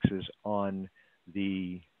those taxes on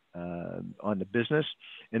the business.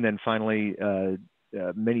 And then finally,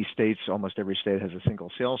 many states, almost every state has a single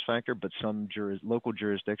sales factor, but some local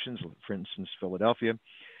jurisdictions, for instance, Philadelphia,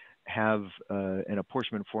 have an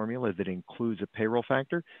apportionment formula that includes a payroll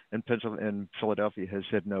factor, and Philadelphia has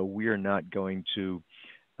said, no, we are not going to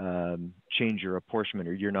change your apportionment,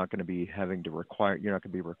 or you're not going to be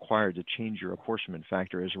required to change your apportionment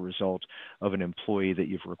factor as a result of an employee that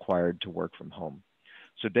you've required to work from home.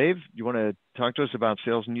 So Dave, you want to talk to us about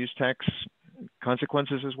sales and use tax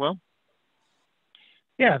consequences as well?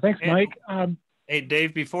 Yeah, thanks, Mike. Hey,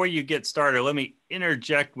 Dave, before you get started, let me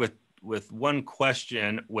interject with one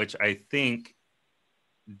question, which I think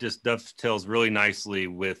just dovetails really nicely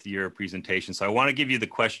with your presentation. So I want to give you the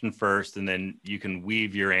question first, and then you can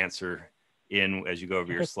weave your answer in as you go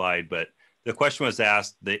over your slide. But the question was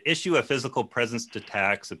asked, the issue of physical presence to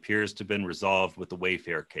tax appears to have been resolved with the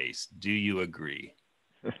Wayfair case. Do you agree?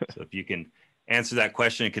 So if you can answer that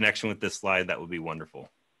question in connection with this slide, that would be wonderful.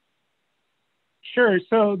 Sure.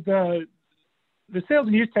 So the sales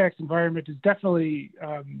and use tax environment is definitely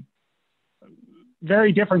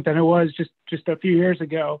very different than it was just a few years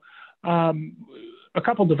ago. A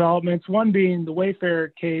couple developments, one being the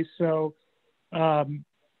Wayfair case. So,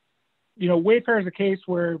 Wayfair is a case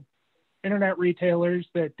where internet retailers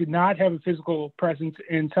that did not have a physical presence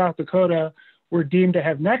in South Dakota were deemed to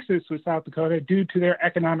have nexus with South Dakota due to their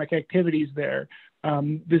economic activities there.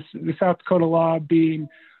 The South Dakota law being,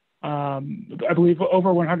 I believe, over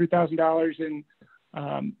 $100,000 in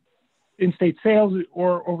in-state sales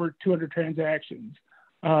or over 200 transactions.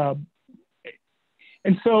 And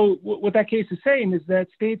so what that case is saying is that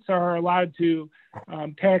states are allowed to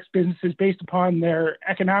tax businesses based upon their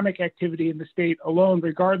economic activity in the state alone,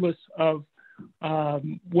 regardless of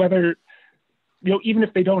whether, even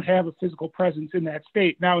if they don't have a physical presence in that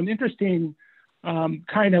state. Now, an interesting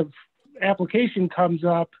kind of application comes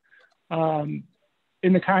up in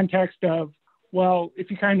the context of, well, if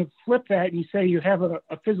you kind of flip that and you say you have a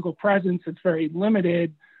physical presence that's very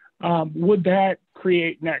limited, would that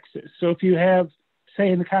create nexus? So if you have,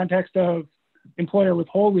 say, in the context of employer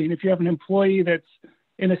withholding, if you have an employee that's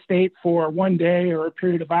in a state for one day or a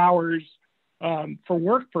period of hours for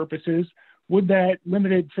work purposes, would that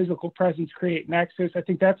limited physical presence create nexus? I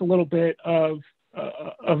think that's a little bit of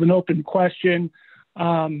an open question.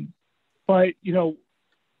 But,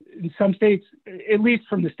 in some states, at least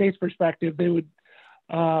from the state's perspective, they would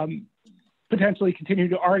potentially continue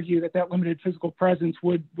to argue that limited physical presence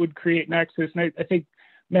would create nexus. And I think,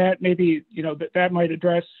 Matt, maybe that might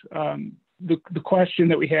address the question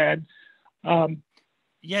that we had.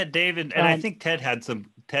 Yeah, David, and I think Ted had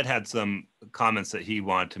some comments that he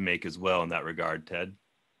wanted to make as well in that regard. Ted.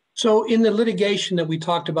 So in the litigation that we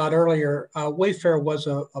talked about earlier, Wayfair was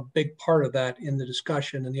a big part of that in the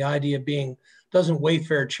discussion, and the idea being, doesn't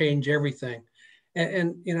Wayfair change everything?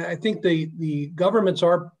 And I think the governments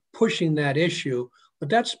are pushing that issue, but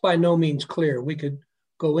that's by no means clear. We could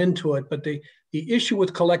go into it, but the issue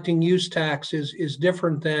with collecting use tax is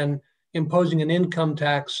different than imposing an income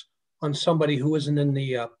tax on somebody who isn't in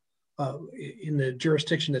the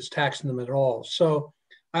jurisdiction that's taxing them at all. So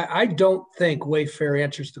I don't think Wayfair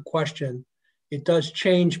answers the question. It does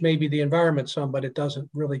change maybe the environment some, but it doesn't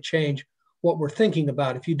really change what we're thinking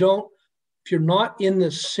about. If you're not in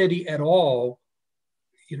the city at all,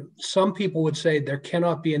 some people would say there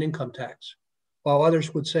cannot be an income tax, while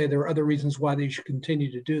others would say there are other reasons why they should continue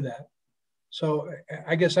to do that. So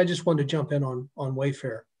I guess I just wanted to jump in on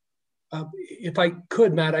Wayfair. If I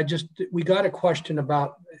could, Matt, we got a question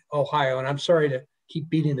about Ohio, and I'm sorry to keep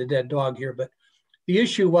beating the dead dog here, but the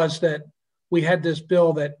issue was that we had this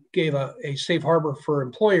bill that gave a safe harbor for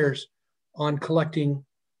employers on collecting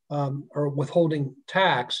or withholding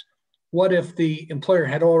tax. What if the employer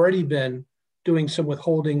had already been doing some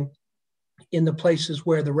withholding in the places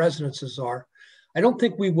where the residences are? I don't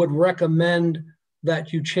think we would recommend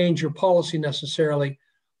that you change your policy necessarily,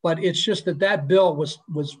 but it's just that bill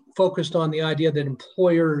was focused on the idea that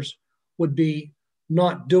employers would be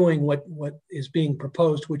not doing what is being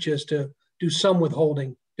proposed, which is to do some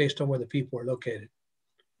withholding based on where the people are located.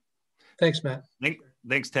 Thanks, Matt.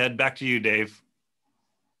 Thanks, Ted. Back to you, Dave.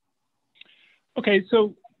 Okay,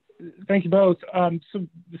 so thank you both. So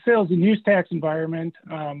the sales and use tax environment,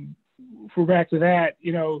 if we're back to that,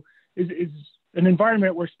 is an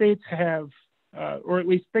environment where states have, or at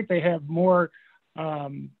least think they have more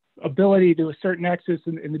ability to assert nexus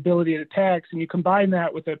and the ability to tax. And you combine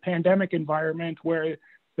that with a pandemic environment where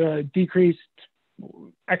the decreased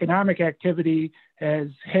economic activity has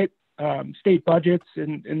hit state budgets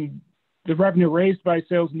and the revenue raised by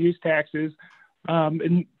sales and use taxes.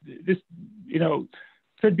 And this,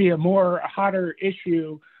 could be a hotter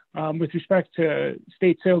issue with respect to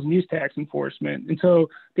state sales and use tax enforcement. And so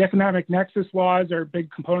the economic nexus laws are a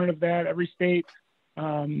big component of that. Every state,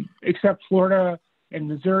 except Florida and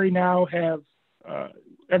Missouri now have,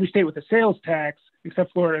 every state with a sales tax,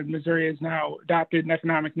 except Florida and Missouri, has now adopted an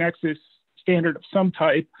economic nexus standard of some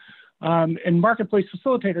type. And marketplace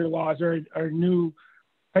facilitator laws are a new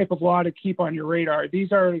type of law to keep on your radar.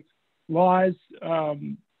 These are laws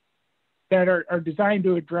that are designed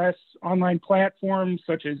to address online platforms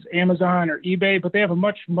such as Amazon or eBay, but they have a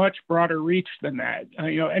much, much broader reach than that.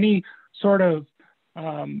 Any sort of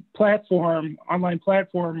online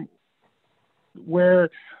platform where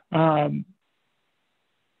a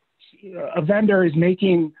vendor is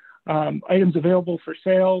making items available for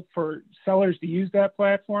sale for sellers to use that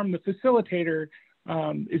platform, the facilitator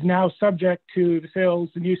is now subject to the sales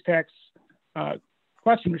and use tax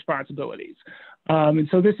collection responsibilities. And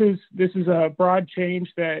so this is a broad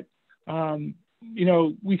change that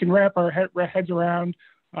we can wrap our heads around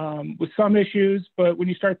with some issues, but when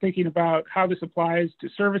you start thinking about how this applies to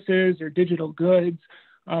services or digital goods,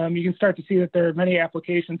 you can start to see that there are many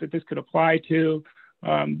applications that this could apply to.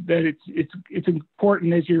 That it's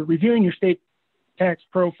important as you're reviewing your state tax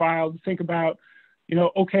profile to think about,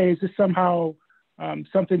 okay, is this somehow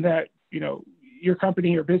something that your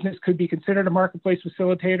company or business could be considered a marketplace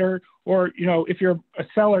facilitator, or if you're a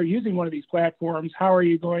seller using one of these platforms, how are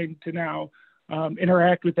you going to now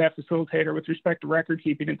interact with that facilitator with respect to record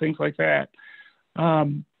keeping and things like that?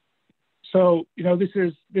 So this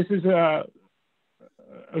is a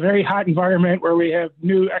very hot environment where we have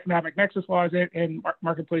new economic nexus laws and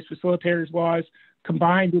marketplace facilitators laws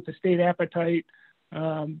combined with the state appetite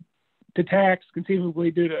to tax, conceivably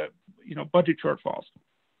due to budget shortfalls.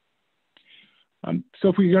 So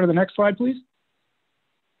if we could go to the next slide, please.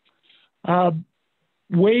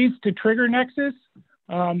 Ways to trigger nexus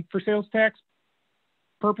for sales tax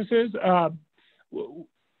purposes.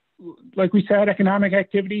 Like we said, economic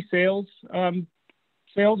activity, sales or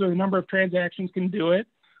the number of transactions can do it.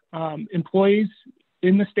 Employees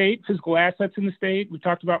in the state, physical assets in the state. We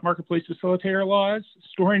talked about marketplace facilitator laws,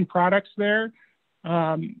 storing products there,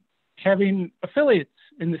 having affiliates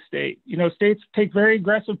in the state. States take very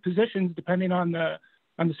aggressive positions depending on the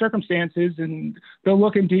circumstances, and they'll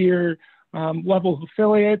look into your level of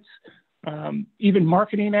affiliates, even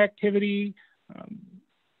marketing activity,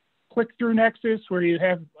 click-through nexus, where you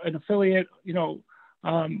have an affiliate, who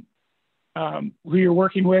you're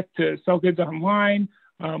working with to sell goods online,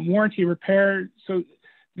 warranty repair. So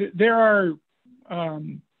there are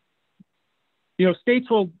states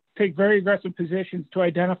will take very aggressive positions to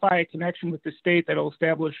identify a connection with the state that will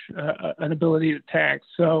establish an ability to tax.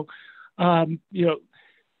 So,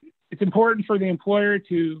 it's important for the employer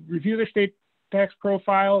to review their state tax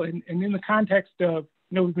profile, and in the context of,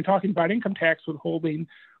 we've been talking about income tax withholding,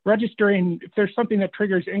 registering, if there's something that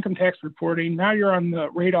triggers income tax reporting, now you're on the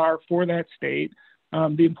radar for that state.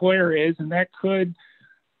 The employer is, and that could,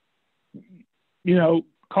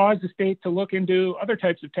 cause the state to look into other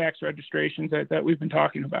types of tax registrations that we've been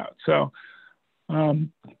talking about. So,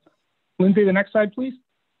 Lindsay, the next slide, please.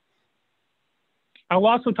 I'll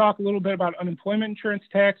also talk a little bit about unemployment insurance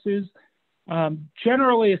taxes.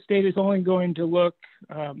 Generally, a state is only going to look,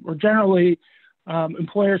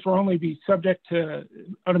 employers will only be subject to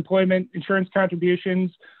unemployment insurance contributions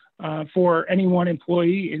for any one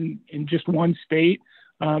employee in just one state.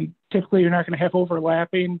 Typically, you're not going to have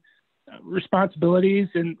overlapping responsibilities,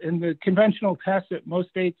 and the conventional tests that most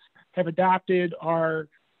states have adopted are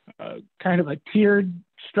kind of a tiered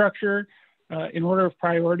structure in order of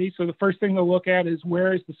priority. So the first thing to look at is,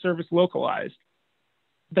 where is the service localized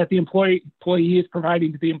that the employee is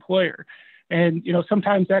providing to the employer? And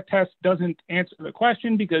sometimes that test doesn't answer the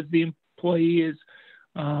question because the employee is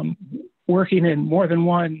working in more than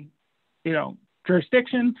one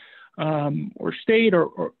jurisdiction or state,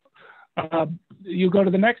 or you go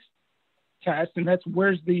to the next test, and that's,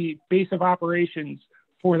 where's the base of operations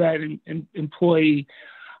for that employee.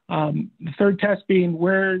 The third test being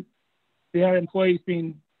where the employee is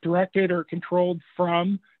being directed or controlled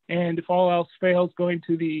from, and if all else fails, going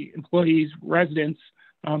to the employee's residence,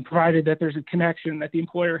 provided that there's a connection, that the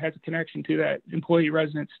employer has a connection to that employee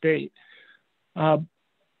resident state. In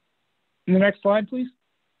the next slide, please.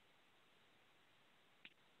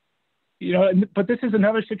 But this is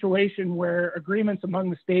another situation where agreements among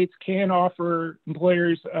the states can offer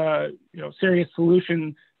employers, serious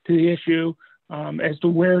solution to the issue as to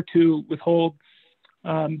where to withhold.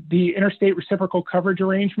 The interstate reciprocal coverage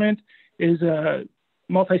arrangement is a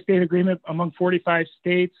multi-state agreement among 45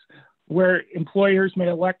 states where employers may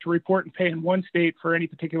elect to report and pay in one state for any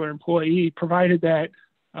particular employee, provided that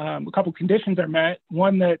a couple conditions are met.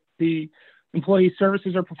 One, that the employee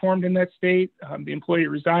services are performed in that state, the employee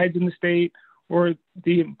resides in the state, or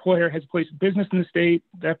the employer has a place of business in the state,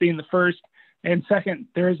 that being the first. And second,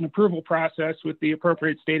 there is an approval process with the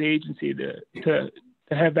appropriate state agency to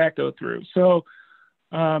have that go through. So,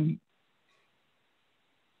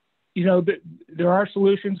 there are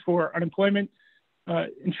solutions for unemployment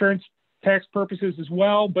insurance tax purposes as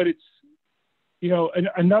well, but it's,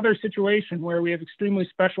 another situation where we have extremely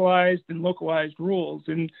specialized and localized rules.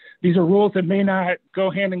 And these are rules that may not go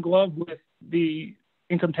hand in glove with the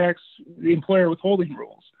income tax, the employer withholding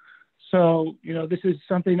rules. So, this is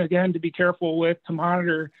something, again, to be careful with, to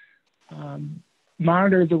monitor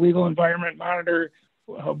the legal environment, monitor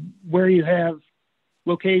where you have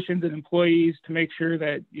locations and employees to make sure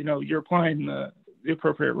that, you're applying the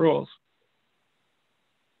appropriate rules.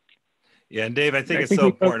 Yeah, and Dave, I think it's so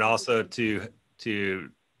important also to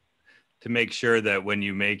make sure that when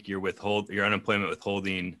you make your unemployment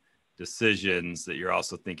withholding decisions, that you're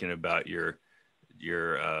also thinking about your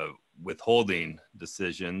withholding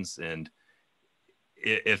decisions, and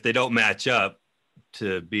if they don't match up,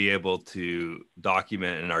 to be able to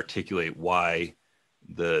document and articulate why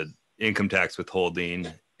the income tax withholding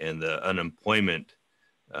and the unemployment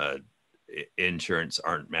insurance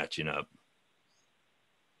aren't matching up.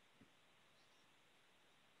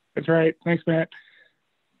 That's right. Thanks, Matt.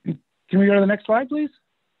 Can we go to the next slide, please?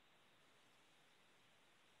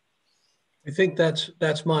 I think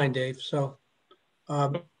that's mine, Dave. So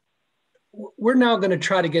we're now going to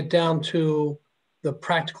try to get down to the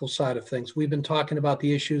practical side of things. We've been talking about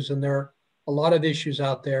the issues, and there are a lot of issues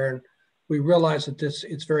out there, and we realize that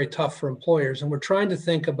it's very tough for employers, and we're trying to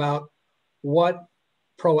think about what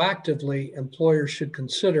proactively employers should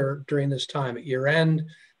consider during this time at year end.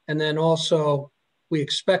 And then also, we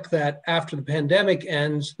expect that after the pandemic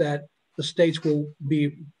ends, that the states will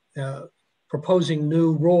be proposing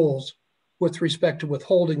new rules with respect to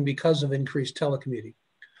withholding because of increased telecommuting.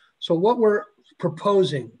 So what we're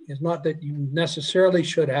proposing is not that you necessarily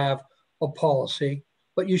should have a policy,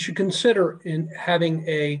 but you should consider in having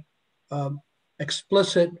a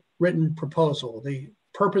explicit written proposal. The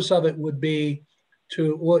purpose of it would be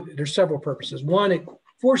there's several purposes. One, it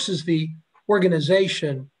forces the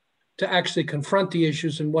organization to actually confront the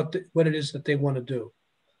issues and what it is that they want to do.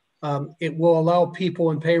 It will allow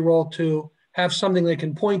people in payroll to have something they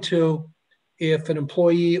can point to if an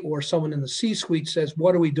employee or someone in the C-suite says,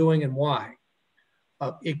 what are we doing and why?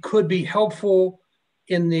 It could be helpful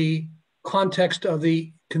in the context of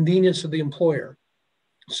the convenience of the employer.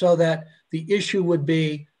 so that the issue would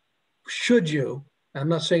be, should you, I'm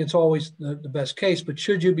not saying it's always the best case, but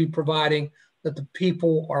should you be providing that the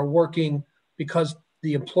people are working because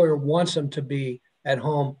the employer wants them to be at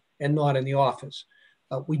home and not in the office?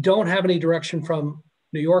 We don't have any direction from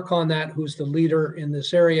New York on that, who's the leader in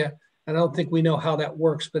this area. And I don't think we know how that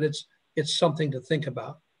works, but it's something to think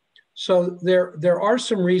about. So there are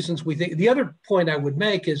some reasons we think. The other point I would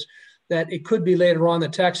make is that it could be later on the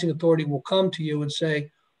taxing authority will come to you and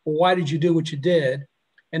say, well, why did you do what you did?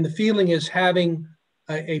 And the feeling is having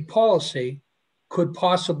a policy could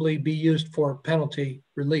possibly be used for penalty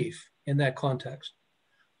relief in that context.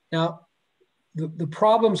 Now, the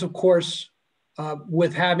problems, of course,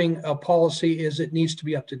 with having a policy is it needs to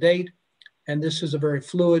be up to date. And this is a very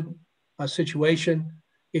fluid situation.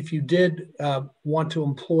 If you did want to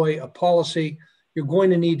employ a policy, you're going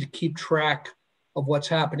to need to keep track of what's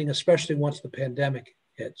happening, especially once the pandemic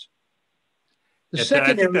hits. The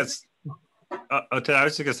second I think that's, I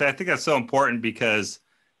was just gonna say, I think that's so important because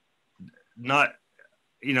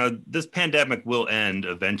this pandemic will end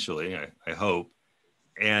eventually, I hope.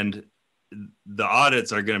 And the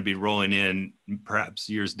audits are going to be rolling in perhaps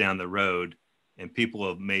years down the road, and people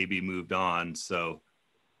have maybe moved on. So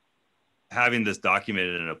having this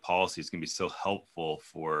documented in a policy is going to be so helpful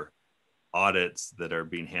for audits that are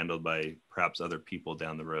being handled by perhaps other people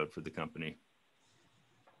down the road for the company.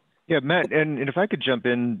 Yeah, Matt, and if I could jump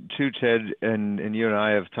in too, Ted, and you and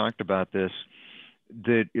I have talked about this,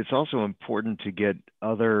 that it's also important to get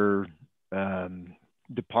other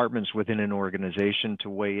departments within an organization to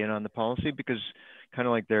weigh in on the policy, because kind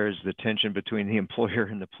of like there's the tension between the employer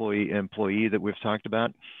and the employee that we've talked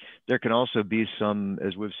about, there can also be some,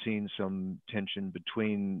 as we've seen, some tension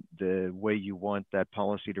between the way you want that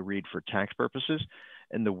policy to read for tax purposes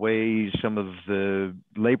and the way some of the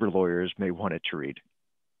labor lawyers may want it to read.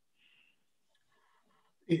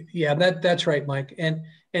 Yeah, that's right, Mike. And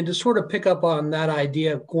to sort of pick up on that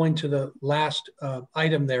idea, going to the last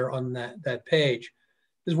item there on that page,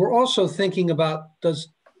 is we're also thinking about, does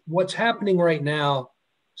what's happening right now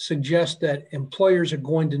suggest that employers are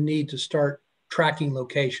going to need to start tracking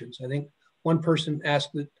locations? I think one person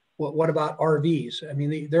asked, what about RVs? I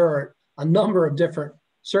mean, there are a number of different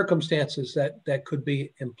circumstances that could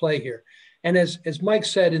be in play here. And as Mike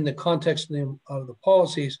said, in the context of the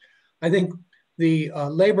policies, I think the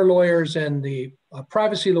labor lawyers and the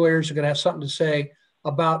privacy lawyers are going to have something to say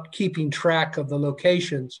about keeping track of the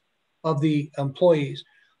locations of the employees.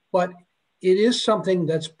 But it is something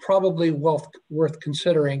that's probably worth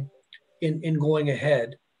considering in going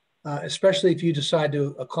ahead, especially if you decide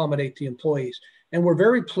to accommodate the employees. And we're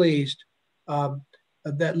very pleased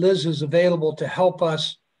that Liz is available to help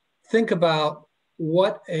us think about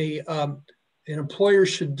what an employer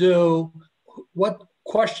should do, what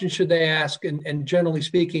questions should they ask, and generally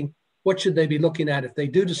speaking, what should they be looking at if they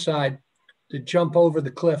do decide to jump over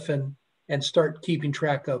the cliff and start keeping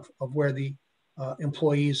track of where the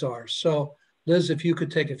employees are. So Liz, if you could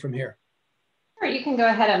take it from here. Sure, you can go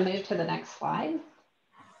ahead and move to the next slide.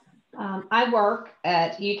 I work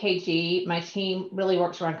at UKG. My team really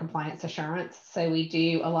works around compliance assurance. So we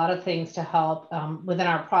do a lot of things to help within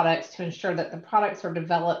our products to ensure that the products are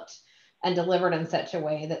developed and delivered in such a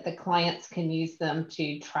way that the clients can use them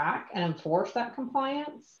to track and enforce that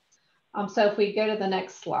compliance. So if we go to the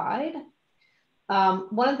next slide,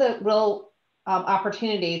 one of the real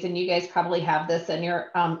opportunities, and you guys probably have this in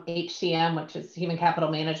your HCM, which is human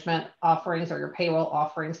capital management offerings, or your payroll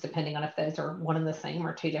offerings, depending on if those are one and the same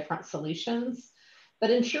or two different solutions.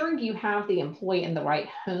 But ensuring you have the employee in the right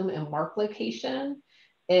home and work location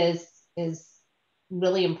is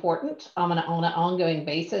really important on an ongoing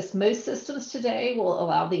basis. Most systems today will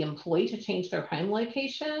allow the employee to change their home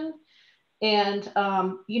location. And,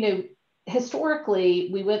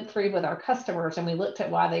 historically, we went through with our customers and we looked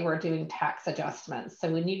at why they were doing tax adjustments.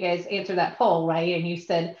 So when you guys answered that poll, right, and you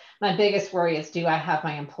said, my biggest worry is, do I have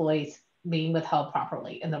my employees being withheld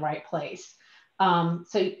properly in the right place?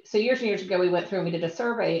 So years and years ago, we went through and we did a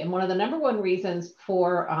survey, and one of the number one reasons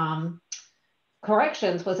for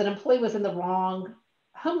corrections was an employee was in the wrong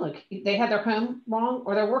home they had their home wrong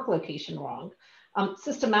or their work location wrong.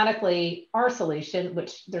 Systematically, our solution,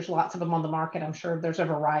 which there's lots of them on the market, I'm sure there's a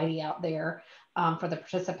variety out there for the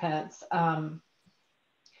participants.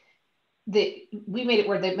 We made it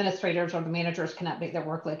where the administrators or the managers can update their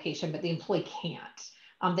work location, but the employee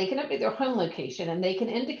can't. They can update their home location, and they can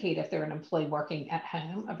indicate if they're an employee working at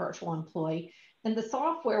home, a virtual employee, and the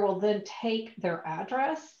software will then take their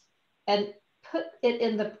address and put it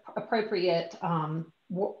in the appropriate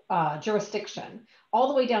jurisdiction, all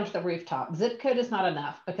the way down to the rooftop. Zip code is not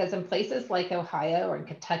enough, because in places like Ohio or in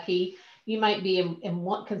Kentucky, You might be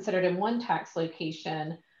considered in one tax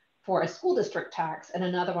location for a school district tax and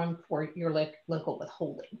another one for your local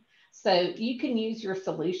withholding. So you can use your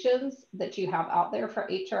solutions that you have out there for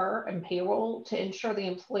HR and payroll to ensure the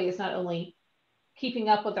employee is not only keeping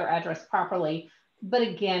up with their address properly, but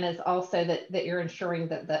again, is also that you're ensuring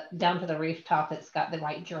that down to the rooftop, it's got the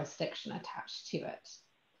right jurisdiction attached to it.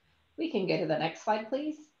 We can go to the next slide,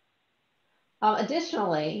 please.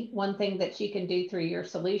 Additionally, one thing that you can do through your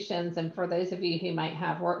solutions, and for those of you who might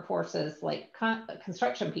have workforces like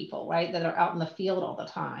construction people, right, that are out in the field all the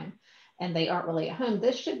time and they aren't really at home,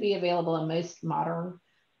 this should be available in most modern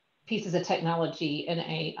pieces of technology in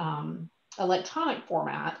a electronic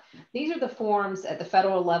format. These are the forms at the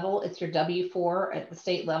federal level. It's your W-4. At the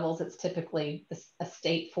state levels, it's typically a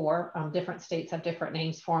state 4. Different states have different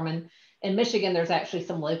names for them. And in Michigan, there's actually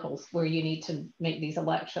some locals where you need to make these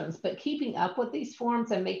elections. But keeping up with these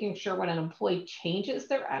forms and making sure when an employee changes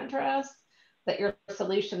their address, that your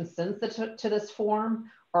solution sends it to this form,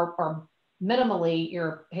 or minimally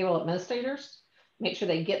your payroll administrators make sure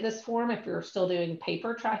they get this form if you're still doing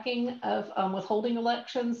paper tracking of withholding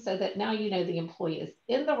elections, so that now you know the employee is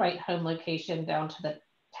in the right home location down to the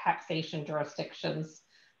taxation jurisdictions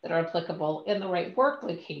that are applicable, in the right work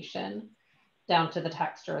location down to the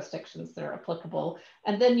tax jurisdictions that are applicable.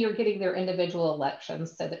 And then you're getting their individual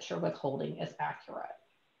elections so that your withholding is accurate.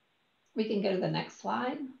 We can go to the next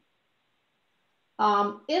slide.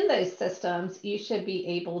 In those systems, you should be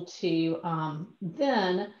able to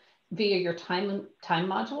then, via your time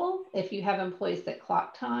module, if you have employees that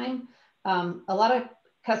clock time, a lot of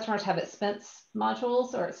customers have expense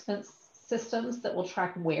modules or expense systems that will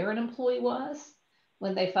track where an employee was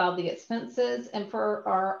when they filed the expenses. And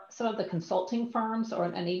for some of the consulting firms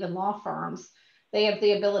and even law firms, they have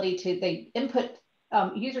the ability to,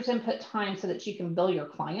 users input time so that you can bill your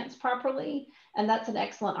clients properly. And that's an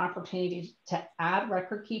excellent opportunity to add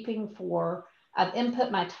record keeping for, I've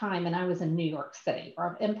input my time and I was in New York City,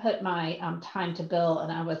 or I've input my time to bill and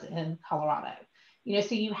I was in Colorado.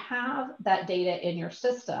 So you have that data in your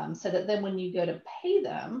system so that then when you go to pay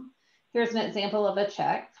them, here's an example of a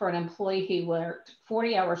check for an employee who worked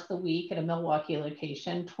 40 hours a week at a Milwaukee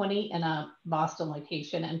location, 20 in a Boston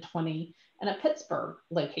location, and 20 in a Pittsburgh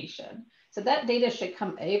location. So that data should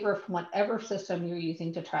come over from whatever system you're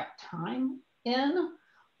using to track time in,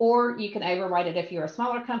 or you can overwrite it if you're a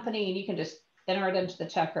smaller company and you can just enter it into the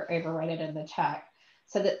check or overwrite it in the check.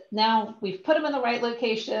 So that now we've put them in the right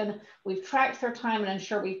location, we've tracked their time and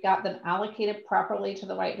ensure we've got them allocated properly to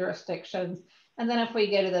the right jurisdictions. And then if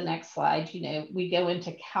we go to the next slide, we go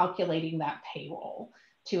into calculating that payroll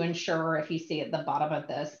to ensure, if you see at the bottom of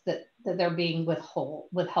this, that they're being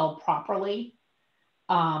withheld properly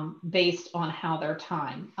based on how their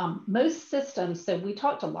time. Most systems, so we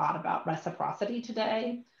talked a lot about reciprocity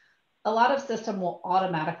today. A lot of systems will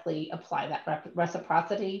automatically apply that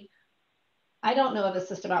reciprocity. I don't know of a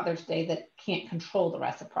system out there today that can't control the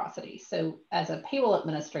reciprocity. So as a payroll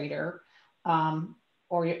administrator,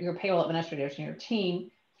 or your payroll administrators in your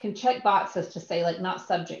team can check boxes to say like not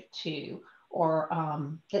subject to, or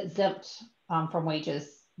exempt from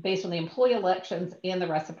wages based on the employee elections and the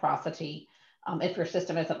reciprocity, if your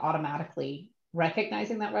system isn't automatically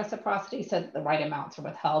recognizing that reciprocity so that the right amounts are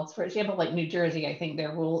withheld. For example, like New Jersey, I think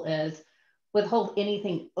their rule is withhold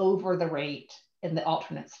anything over the rate in the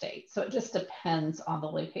alternate state. So it just depends on the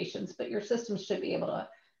locations, but your system should be able to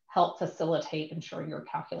help facilitate ensuring you're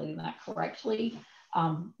calculating that correctly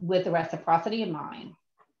with the reciprocity in mind.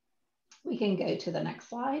 We can go to the next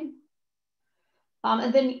slide.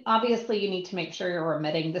 And then obviously you need to make sure you're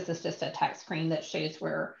remitting. This is just a tax screen that shows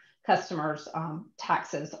where customers'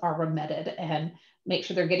 taxes are remitted, and make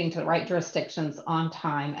sure they're getting to the right jurisdictions on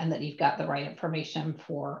time and that you've got the right information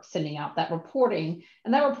for sending out that reporting.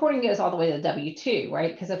 And that reporting goes all the way to W-2,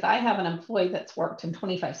 right? Because if I have an employee that's worked in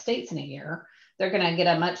 25 states in a year, they're going to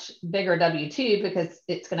get a much bigger W-2 because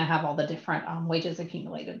it's going to have all the different wages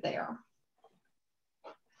accumulated there.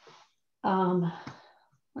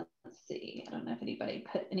 Let's see. I don't know if anybody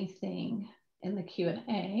put anything in the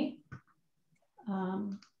Q&A.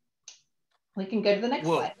 We can go to the next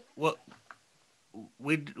slide. Well,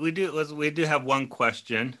 we do have one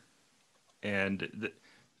question, and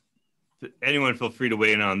anyone feel free to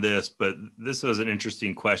weigh in on this, but this was an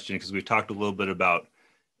interesting question because we talked a little bit about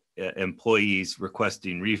employees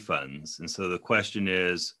requesting refunds. And so the question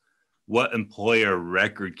is, what employer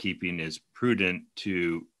record keeping is prudent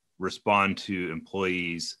to respond to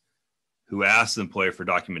employees who ask the employer for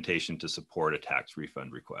documentation to support a tax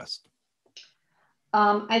refund request?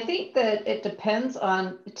 I think that it depends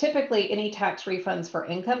on, typically any tax refunds for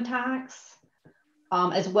income tax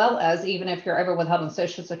as well as even if you're ever withheld on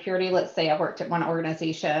Social Security. Let's say I worked at one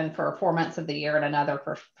organization for 4 months of the year and another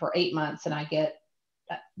for 8 months, and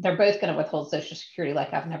they're both going to withhold Social Security.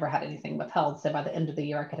 Like I've never had anything withheld. So by the end of the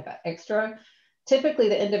year, I could have extra. Typically,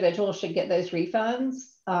 the individual should get those refunds.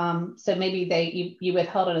 So maybe you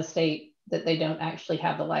withheld in a state that they don't actually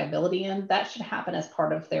have the liability in. That should happen as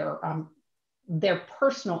part of their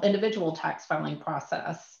personal individual tax filing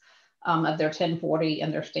process of their 1040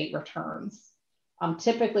 and their state returns.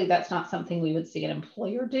 Typically, that's not something we would see an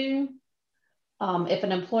employer do. If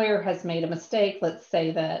an employer has made a mistake, let's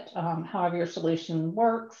say that however your solution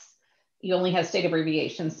works, you only have state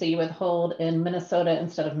abbreviations. So you withhold in Minnesota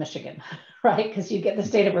instead of Michigan, right? Because you get the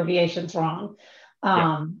state abbreviations wrong.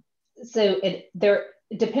 So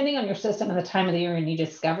depending on your system and the time of the year and you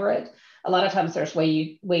discover it, a lot of times there's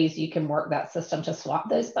ways you can work that system to swap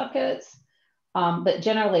those buckets. But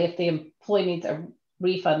generally, if the employee needs a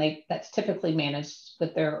refund, that's typically managed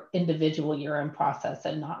with their individual year-end process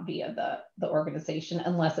and not via the organization,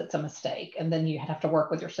 unless it's a mistake. And then you have to work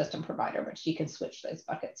with your system provider, but you can switch those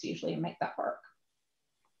buckets usually and make that work.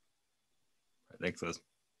 Thanks, Liz.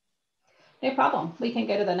 No problem. We can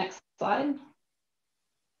go to the next slide.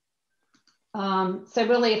 So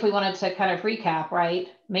really, if we wanted to kind of recap, right,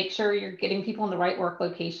 make sure you're getting people in the right work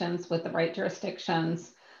locations with the right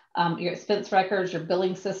jurisdictions. Your expense records, your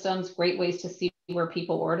billing systems, great ways to see where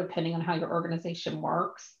people were depending on how your organization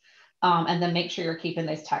works. And then make sure you're keeping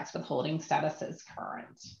those tax withholding statuses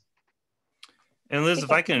current. And Liz,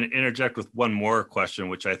 if I can interject with one more question,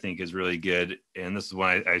 which I think is really good, and this is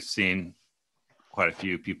one I've seen quite a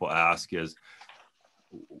few people ask, is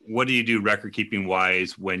what do you do record keeping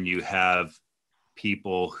wise when you have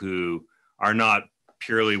people who are not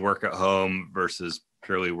purely work at home versus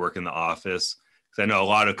purely work in the office? Because I know a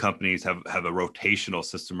lot of companies have a rotational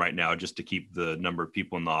system right now just to keep the number of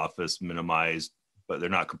people in the office minimized, but they're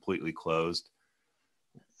not completely closed.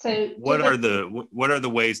 So what are the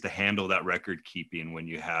ways to handle that record keeping when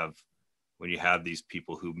you have these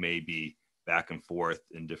people who may be back and forth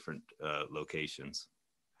in different locations?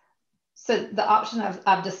 So the option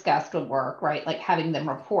I've discussed would work, right? Like having them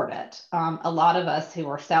report it. A lot of us who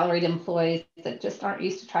are salaried employees that just aren't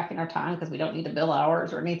used to tracking our time because we don't need to bill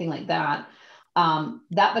hours or anything like that,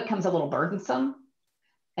 that becomes a little burdensome.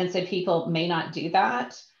 And so people may not do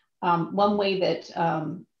that. One way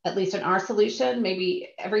that, at least in our solution, maybe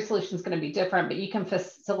every solution is going to be different, but you can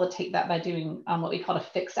facilitate that by doing what we call a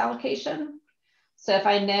fixed allocation. So if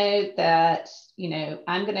I know that,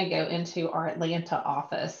 I'm going to go into our Atlanta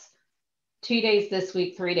office 2 days this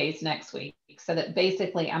week, 3 days next week, so that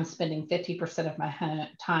basically I'm spending 50% of my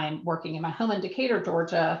time working in my home in Decatur,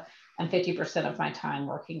 Georgia, and 50% of my time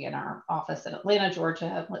working in our office in Atlanta,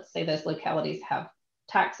 Georgia. Let's say those localities have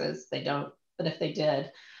taxes. They don't, but if they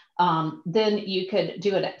did, then you could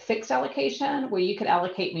do a fixed allocation where you could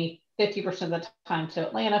allocate me 50% of the time to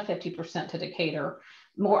Atlanta, 50% to Decatur.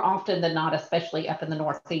 More often than not, especially up in the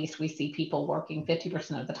Northeast, we see people working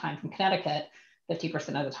 50% of the time from Connecticut,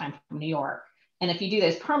 50% of the time from New York. And if you do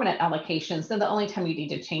those permanent allocations, then the only time you need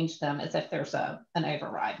to change them is if there's an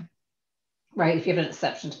override, right? If you have an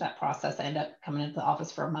exception to that process, I end up coming into the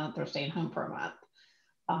office for a month or staying home for a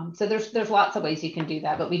month. So there's lots of ways you can do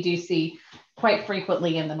that, but we do see quite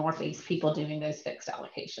frequently in the Northeast people doing those fixed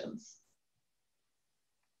allocations.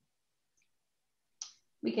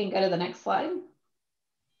 We can go to the next slide.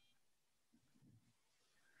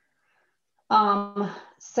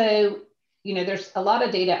 So, there's a lot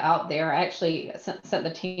of data out there. I actually sent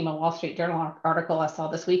the team a Wall Street Journal article I saw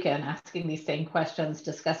this weekend asking these same questions,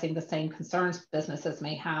 discussing the same concerns businesses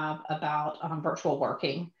may have about virtual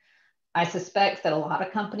working. I suspect that a lot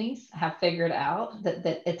of companies have figured out that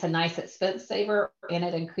it's a nice expense saver, and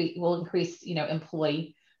it will increase,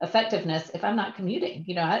 employee effectiveness if I'm not commuting.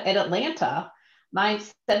 At Atlanta, my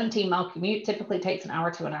 17-mile commute typically takes an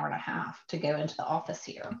hour to an hour and a half to go into the office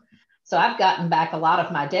here. So I've gotten back a lot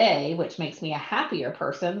of my day, which makes me a happier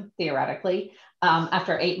person, theoretically.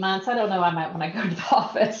 After 8 months, I don't know, I might want to go to the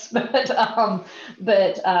office, but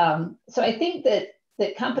so I think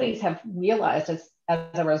that companies have realized as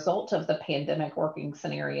a result of the pandemic working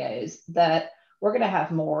scenarios that we're going to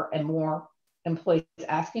have more and more employees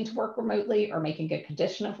asking to work remotely or making good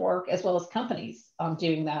condition of work, as well as companies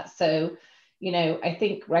doing that. So, I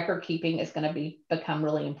think record keeping is going to become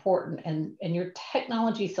really important, and your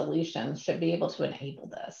technology solutions should be able to enable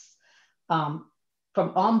this. From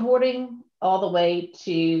onboarding all the way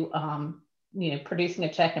to, producing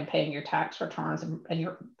a check and paying your tax returns and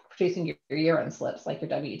you're producing your year-end slips like your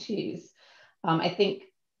W-2s. I think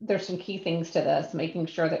there's some key things to this, making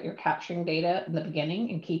sure that you're capturing data in the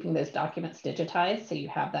beginning and keeping those documents digitized so you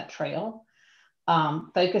have that trail.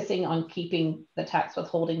 focusing on keeping the tax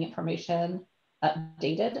withholding information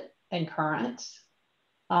updated and current,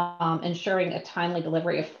 ensuring a timely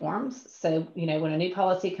delivery of forms. So, you know, when a new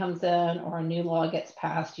policy comes in or a new law gets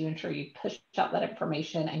passed, you ensure you push out that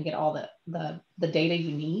information and get all the data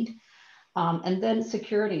you need. And then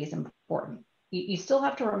security is important. You still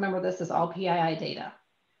have to remember this is all PII data,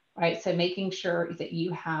 right? So making sure that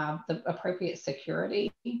you have the appropriate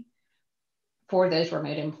security for those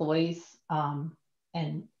remote employees,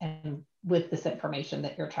 and with this information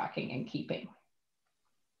that you're tracking and keeping.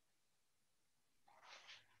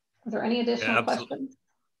 Are there any additional questions?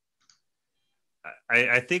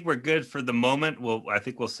 I think we're good for the moment. I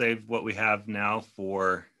think we'll save what we have now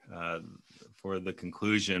for the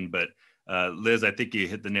conclusion. But Liz, I think you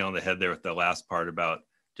hit the nail on the head there with the last part about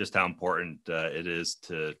just how important it is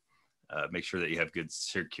to make sure that you have good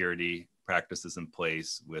security practices in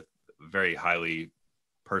place with very highly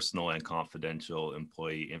personal and confidential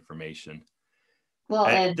employee information. Well,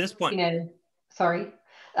 at this point, you know, sorry.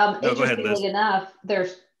 No, go ahead, interestingly Liz. enough,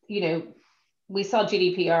 there's, you know, we saw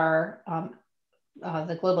GDPR,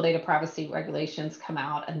 the global data privacy regulations come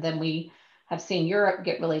out, and then we have seen Europe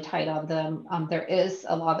get really tight on them. There is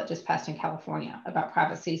a law that just passed in California about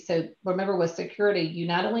privacy. So remember, with security, you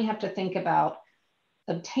not only have to think about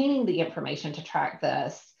obtaining the information to track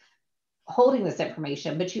this, holding this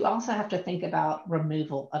information, but you also have to think about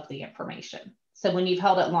removal of the information. So when you've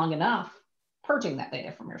held it long enough, purging that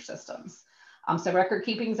data from your systems. So record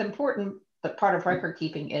keeping is important, but part of record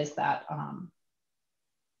keeping is that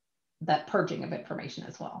that purging of information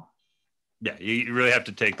as well. Yeah, you really have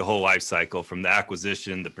to take the whole life cycle from the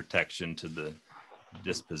acquisition, the protection, to the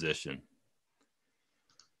disposition.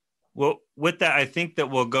 Well, with that, I think that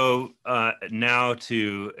we'll go now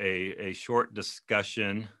to a short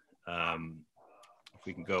discussion. If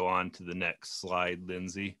we can go on to the next slide,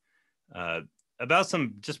 Lindsay, about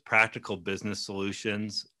some just practical business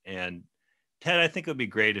solutions. And Ted, I think it would be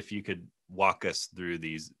great if you could walk us through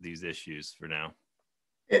these issues for now.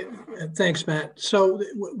 Thanks, Matt. So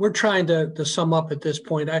we're trying to sum up at this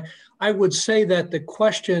point. I would say that the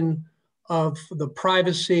question of the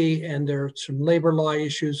privacy, and there are some labor law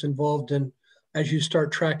issues involved in as you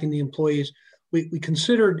start tracking the employees. We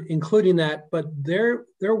considered including that, but they're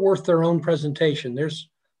worth their own presentation. There's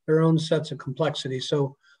their own sets of complexity.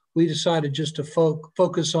 So we decided just to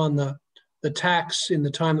focus on the tax in the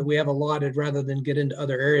time that we have allotted, rather than get into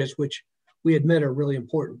other areas, which we admit are really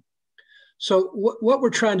important. So what we're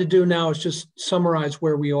trying to do now is just summarize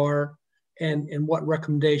where we are and what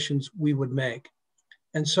recommendations we would make.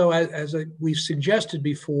 And so as we've suggested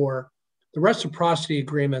before, the reciprocity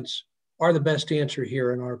agreements are the best answer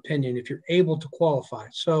here, in our opinion, if you're able to qualify.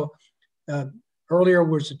 So earlier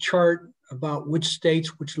was a chart about which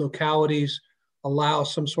states, which localities allow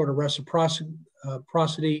some sort of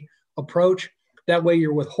reciprocity approach. That way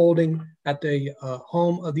you're withholding at the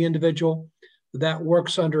home of the individual. That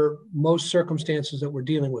works under most circumstances that we're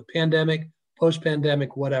dealing with, pandemic,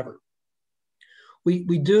 post-pandemic, whatever.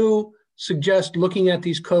 We do suggest looking at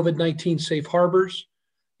these COVID-19 safe harbors.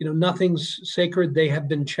 You know, nothing's sacred. They have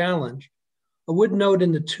been challenged. I would note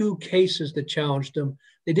in the two cases that challenged them,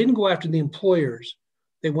 they didn't go after the employers.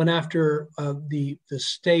 They went after the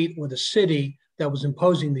state or the city that was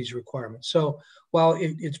imposing these requirements. So while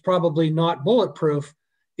it's probably not bulletproof,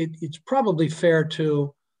 it's probably fair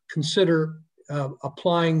to consider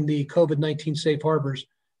applying the COVID-19 safe harbors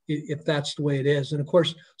if that's the way it is. And of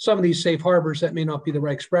course, some of these safe harbors, that may not be the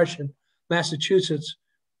right expression. Massachusetts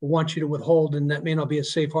will want you to withhold, and that may not be a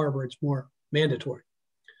safe harbor, it's more mandatory.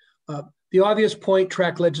 The obvious point,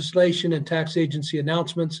 track legislation and tax agency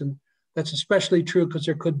announcements, and that's especially true because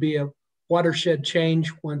there could be a watershed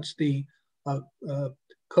change once the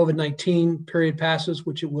COVID-19 period passes,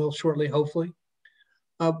 which it will shortly, hopefully.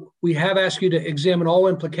 We have asked you to examine all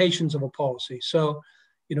implications of a policy. So,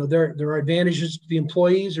 you know, there are advantages to the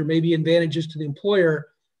employees, or maybe advantages to the employer,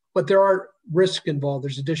 but there are risks involved.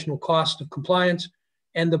 There's additional cost of compliance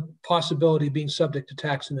and the possibility of being subject to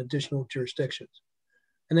tax in additional jurisdictions.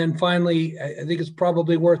 And then finally, I think it's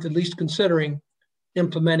probably worth at least considering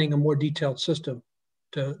implementing a more detailed system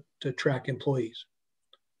to track employees.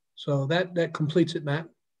 So that completes it, Matt.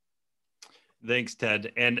 Thanks,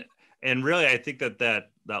 Ted. And really, I think that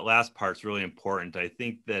last part's really important. I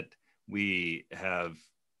think that we have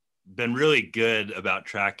been really good about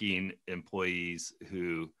tracking employees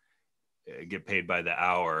who get paid by the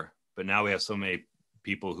hour, but now we have so many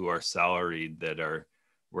people who are salaried that are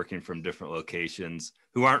working from different locations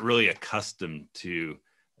who aren't really accustomed to,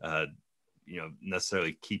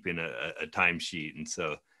 necessarily keeping a timesheet. And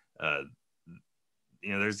so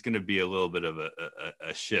there's going to be a little bit of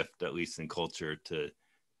a shift, at least in culture, to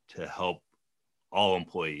help all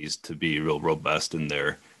employees to be real robust in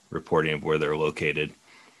their reporting of where they're located.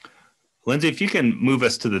 Lindsay, if you can move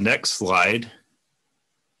us to the next slide.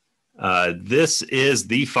 This is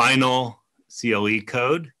the final CLE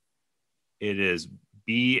code. It is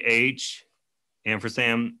BH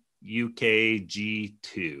ampersand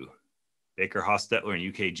UKG2, BakerHostetler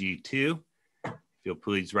and UKG2. If you'll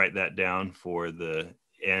please write that down for the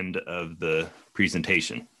end of the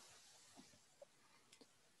presentation.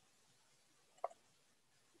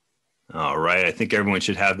 All right, I think everyone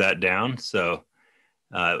should have that down. So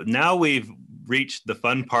now we've reached the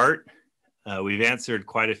fun part. We've answered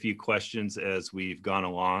quite a few questions as we've gone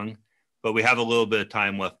along, but we have a little bit of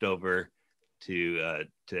time left over to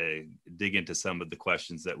dig into some of the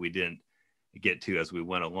questions that we didn't get to as we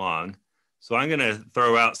went along. So I'm going to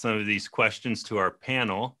throw out some of these questions to our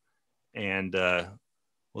panel, and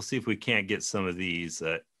we'll see if we can't get some of these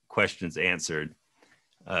questions answered.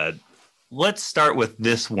 Let's start with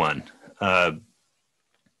this one.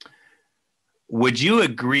 Would you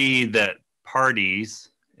agree that parties,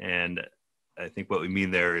 and I think what we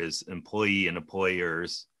mean there is employee and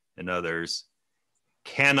employers and others,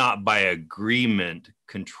 cannot by agreement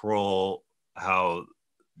control how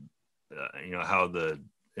how the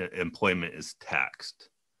employment is taxed?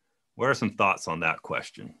 What are some thoughts on that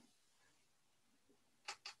question?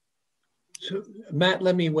 So Matt,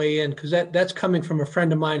 let me weigh in, because that's coming from a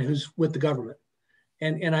friend of mine who's with the government.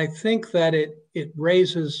 And I think that it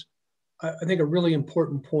raises, I think, a really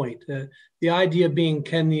important point. The idea being,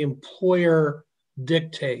 can the employer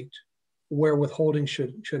dictate where withholding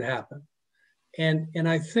should happen? And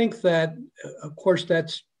I think that, of course,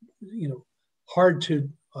 that's hard to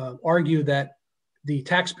argue that the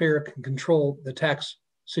taxpayer can control the tax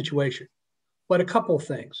situation. But a couple of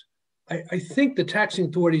things. I think the taxing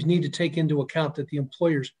authorities need to take into account that the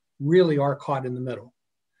employers really are caught in the middle.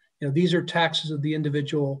 These are taxes of the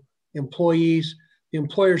individual employees. The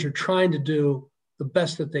employers are trying to do the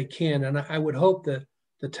best that they can. And I would hope that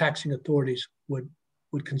the taxing authorities would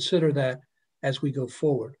consider that as we go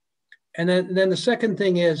forward. And then the second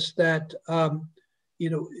thing is that,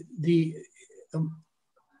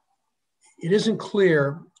 it isn't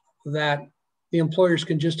clear that the employers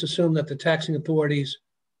can just assume that the taxing authorities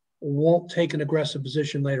won't take an aggressive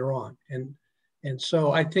position later on. And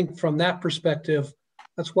so I think from that perspective,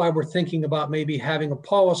 that's why we're thinking about maybe having a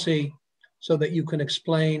policy so that you can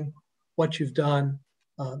explain what you've done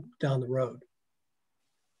down the road.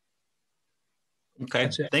 Okay,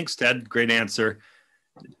 thanks, Ted. Great answer.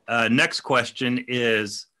 Next question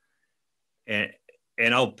is,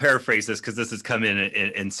 and I'll paraphrase this because this has come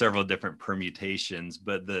in several different permutations,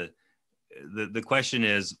 but the question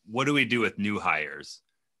is, what do we do with new hires?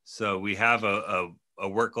 So we have a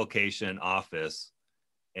work location office,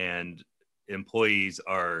 and employees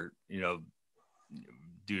are,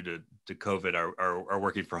 due to COVID, are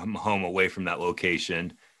working from home away from that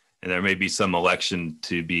location, and there may be some election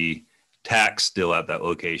to be taxed still at that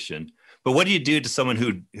location. But what do you do to someone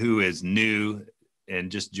who is new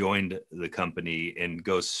and just joined the company and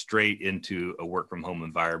goes straight into a work from home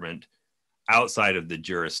environment outside of the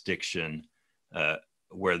jurisdiction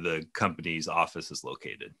where the company's office is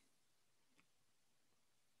located?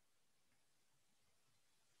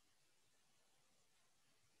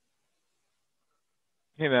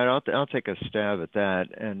 Hey, Matt, I'll take a stab at that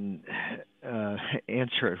and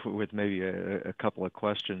answer it with maybe a couple of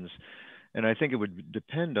questions. And I think it would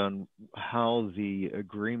depend on how the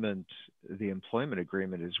employment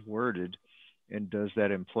agreement is worded, and does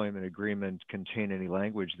that employment agreement contain any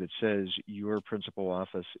language that says your principal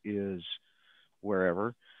office is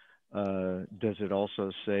wherever? Does it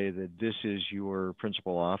also say that this is your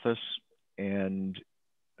principal office, and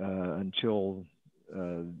until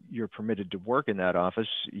you're permitted to work in that office,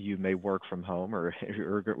 you may work from home, or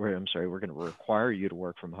I'm sorry, we're going to require you to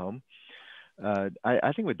work from home? I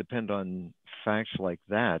think it would depend on facts like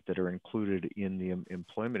that are included in the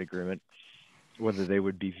employment agreement, whether they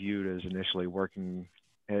would be viewed as initially working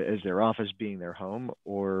as their office being their home,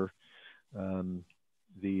 or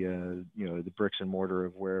the bricks and mortar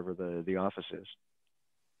of wherever the office is.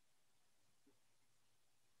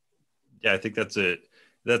 Yeah, I think that's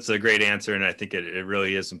a great answer, and I think it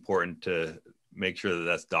really is important to make sure that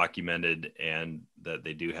that's documented and that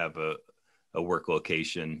they do have a work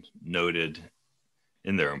location noted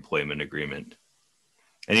in their employment agreement.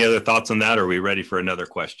 Any other thoughts on that, or are we ready for another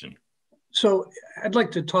question? So I'd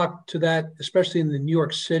like to talk to that, especially in the New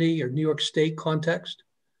York City or New York State context.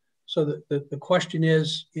 So the question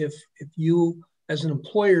is, if you as an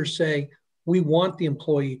employer say, we want the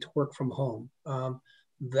employee to work from home,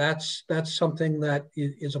 that's something that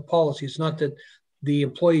is a policy. It's not that the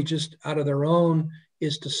employee just out of their own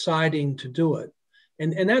is deciding to do it.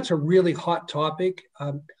 And that's a really hot topic.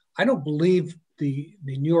 I don't believe the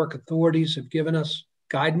New York authorities have given us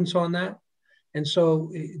guidance on that. And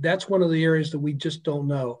so that's one of the areas that we just don't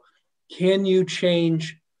know. Can you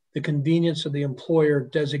change the convenience of the employer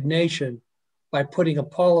designation by putting a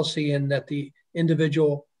policy in that the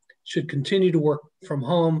individual should continue to work from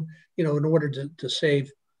home, in order to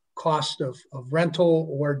save cost of rental,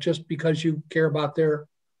 or just because you care about their,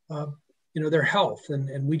 their health?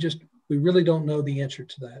 And we really don't know the answer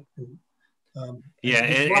to that.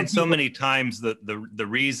 And so many times the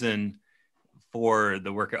reason for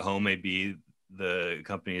the work at home may be the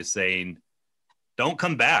company is saying, don't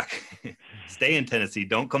come back, stay in Tennessee,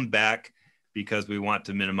 don't come back, because we want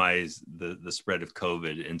to minimize the spread of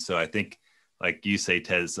COVID. And so I think, like you say,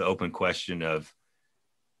 Ted, it's the open question of,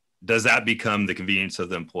 does that become the convenience of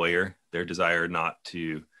the employer, their desire not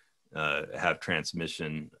to have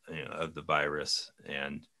transmission of the virus?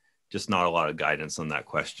 And just not a lot of guidance on that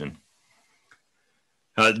question.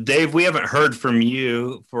 Dave, we haven't heard from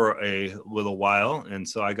you for a little while. And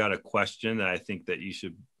so I got a question that I think that you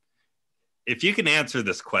should, if you can answer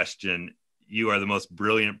this question, you are the most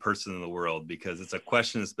brilliant person in the world, because it's a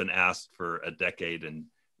question that's been asked for a decade and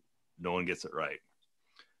no one gets it right.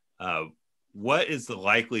 What is the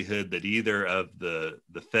likelihood that either of the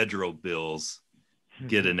federal bills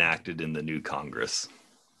get enacted in the new Congress?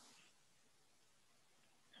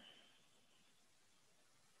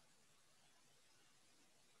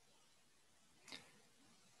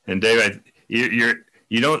 And Dave, you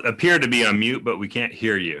don't appear to be on mute, but we can't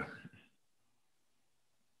hear you.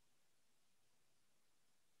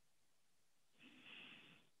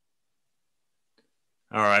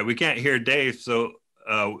 All right, we can't hear Dave. So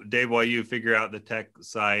Dave, while you figure out the tech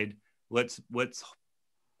side, let's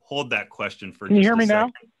hold that question for just a second. Can you hear me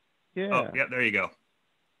now? Yeah. Oh, yeah, there you go.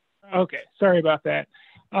 Okay, sorry about that.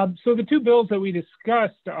 So the two bills that we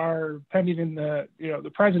discussed are pending in the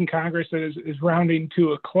present Congress that is rounding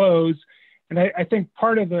to a close. And I think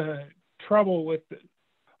part of the trouble with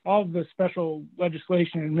all of the special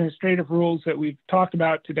legislation and administrative rules that we've talked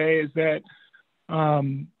about today is that,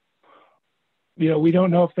 we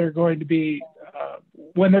don't know if they're going to be,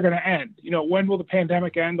 when they're going to end. When will the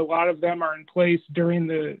pandemic end? A lot of them are in place during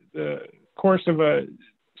the course of a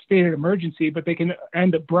state of emergency, but they can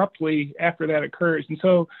end abruptly after that occurs. And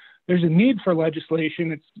so there's a need for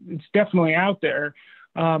legislation. It's definitely out there.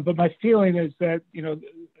 But my feeling is that,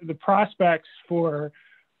 the prospects for,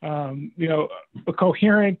 a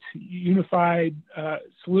coherent, unified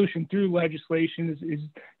solution through legislation is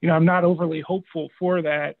I'm not overly hopeful for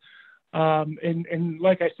that. And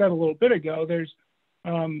like I said a little bit ago, there's,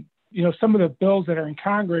 some of the bills that are in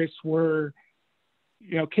Congress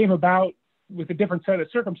came about with a different set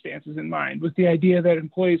of circumstances in mind, with the idea that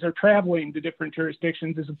employees are traveling to different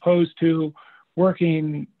jurisdictions as opposed to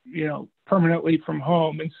working, permanently from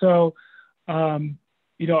home. And so, I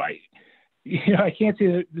can't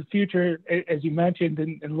see the future, as you mentioned,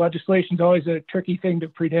 and legislation is always a tricky thing to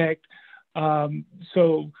predict.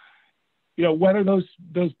 Whether those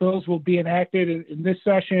bills will be enacted in this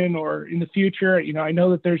session or in the future, I know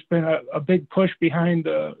that there's been a big push behind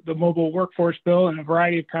the mobile workforce bill in a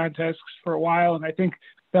variety of contexts for a while, and I think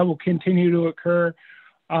that will continue to occur.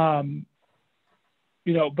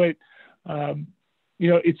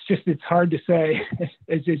 It's hard to say,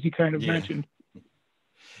 as you kind of mentioned.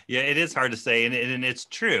 Yeah, it is hard to say, and it's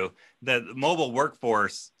true that the mobile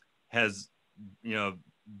workforce has,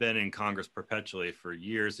 been in Congress perpetually for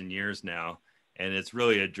years and years now, and it's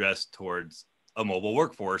really addressed towards a mobile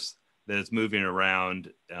workforce that is moving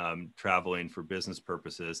around, traveling for business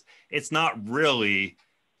purposes. It's not really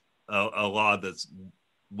a law that's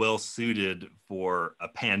well suited for a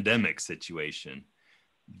pandemic situation.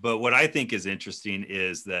 But what I think is interesting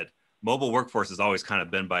is that mobile workforce has always kind of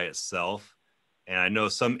been by itself. And I know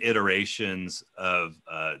some iterations of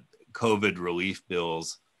COVID relief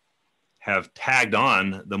bills have tagged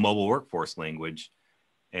on the mobile workforce language.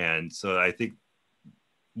 And so I think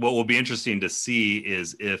what will be interesting to see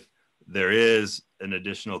is if there is an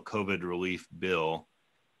additional COVID relief bill,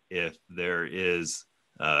 if there is,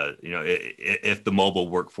 if the mobile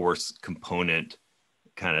workforce component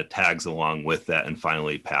kind of tags along with that and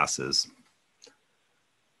finally passes.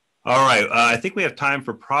 All right, I think we have time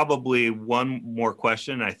for probably one more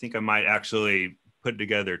question. I think I might actually put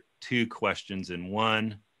together two questions in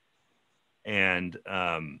one. And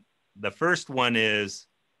the first one is,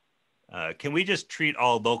 can we just treat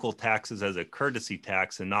all local taxes as a courtesy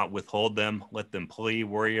tax and not withhold them, let the employee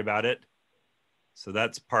worry about it? So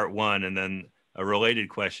that's part one. And then a related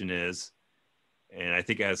question is, and I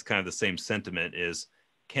think it has kind of the same sentiment, is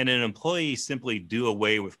can an employee simply do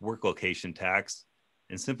away with work location tax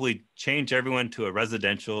and simply change everyone to a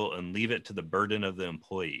residential and leave it to the burden of the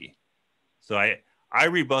employee? So I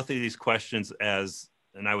read both of these questions as,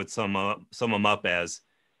 and I would sum them up as,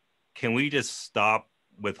 can we just stop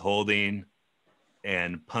withholding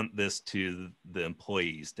and punt this to the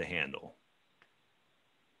employees to handle?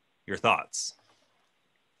 Your thoughts?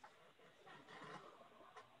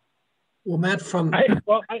 Well, Matt, from I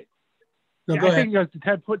go ahead. think to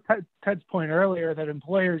Ted's point earlier that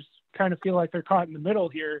employers kind of feel like they're caught in the middle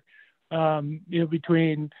here,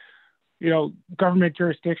 between government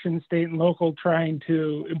jurisdictions, state and local, trying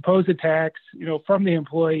to impose a tax, from the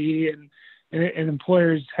employee, and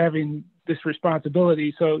employers having this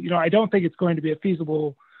responsibility. So, I don't think it's going to be a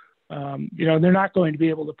feasible, they're not going to be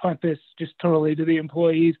able to punt this just totally to the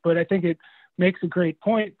employees. But I think it makes a great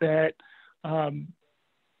point that,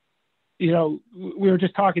 we were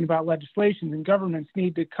just talking about legislation, and governments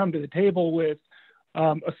need to come to the table with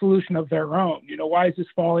a solution of their own. Why is this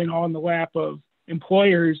falling all in the lap of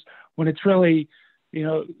employers when it's really,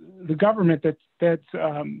 the government that's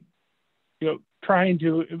trying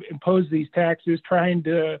to impose these taxes, trying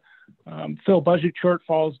to fill budget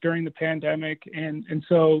shortfalls during the pandemic. And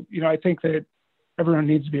so, I think that everyone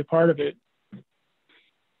needs to be a part of it.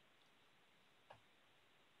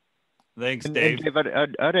 Thanks, And Dave. Dave,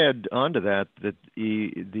 I'd add on to that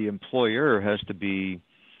the employer has to be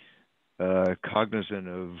cognizant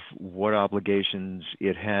of what obligations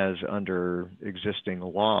it has under existing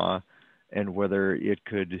law and whether it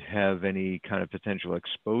could have any kind of potential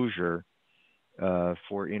exposure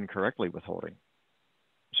for incorrectly withholding.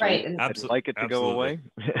 So Right. I'd like it to go away.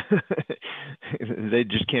 They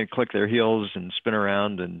just can't click their heels and spin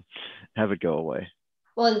around and have it go away.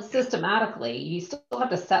 Well, and systematically, you still have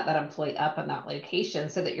to set that employee up in that location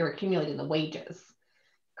so that you're accumulating the wages.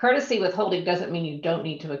 Courtesy withholding doesn't mean you don't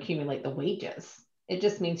need to accumulate the wages. It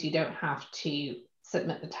just means you don't have to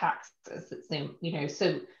submit the taxes.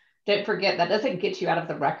 So don't forget that doesn't get you out of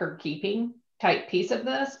the record keeping type piece of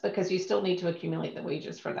this, because you still need to accumulate the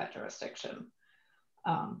wages for that jurisdiction.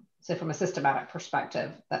 So from a systematic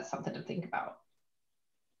perspective, that's something to think about.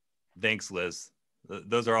 Thanks, Liz.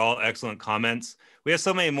 Those are all excellent comments. We have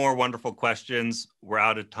so many more wonderful questions. We're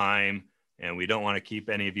out of time, and we don't want to keep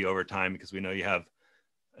any of you over time because we know you have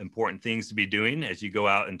important things to be doing as you go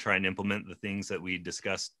out and try and implement the things that we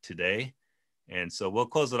discussed today. And so we'll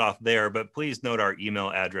close it off there, but please note our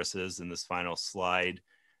email addresses in this final slide.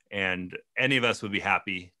 And any of us would be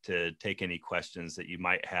happy to take any questions that you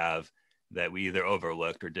might have that we either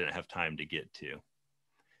overlooked or didn't have time to get to.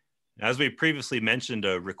 As we previously mentioned,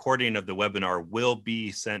 a recording of the webinar will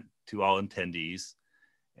be sent to all attendees.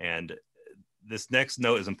 And this next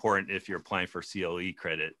note is important if you're applying for CLE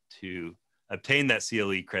credit. To obtain that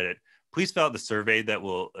CLE credit, please fill out the survey that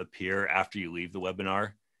will appear after you leave the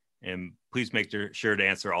webinar. And please make sure to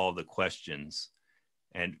answer all of the questions.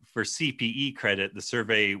 And for CPE credit, the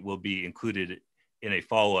survey will be included in a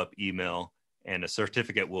follow-up email, and a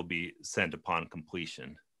certificate will be sent upon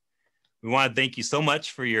completion. We want to thank you so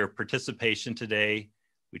much for your participation today.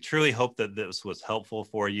 We truly hope that this was helpful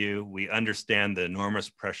for you. We understand the enormous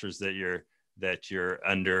pressures that you're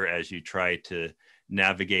under as you try to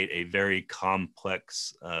navigate a very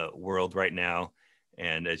complex world right now,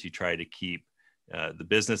 and as you try to keep the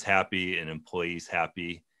business happy and employees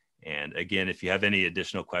happy. And again, if you have any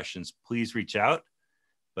additional questions, please reach out.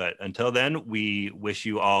 But until then, we wish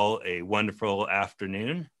you all a wonderful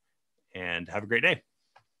afternoon and have a great day.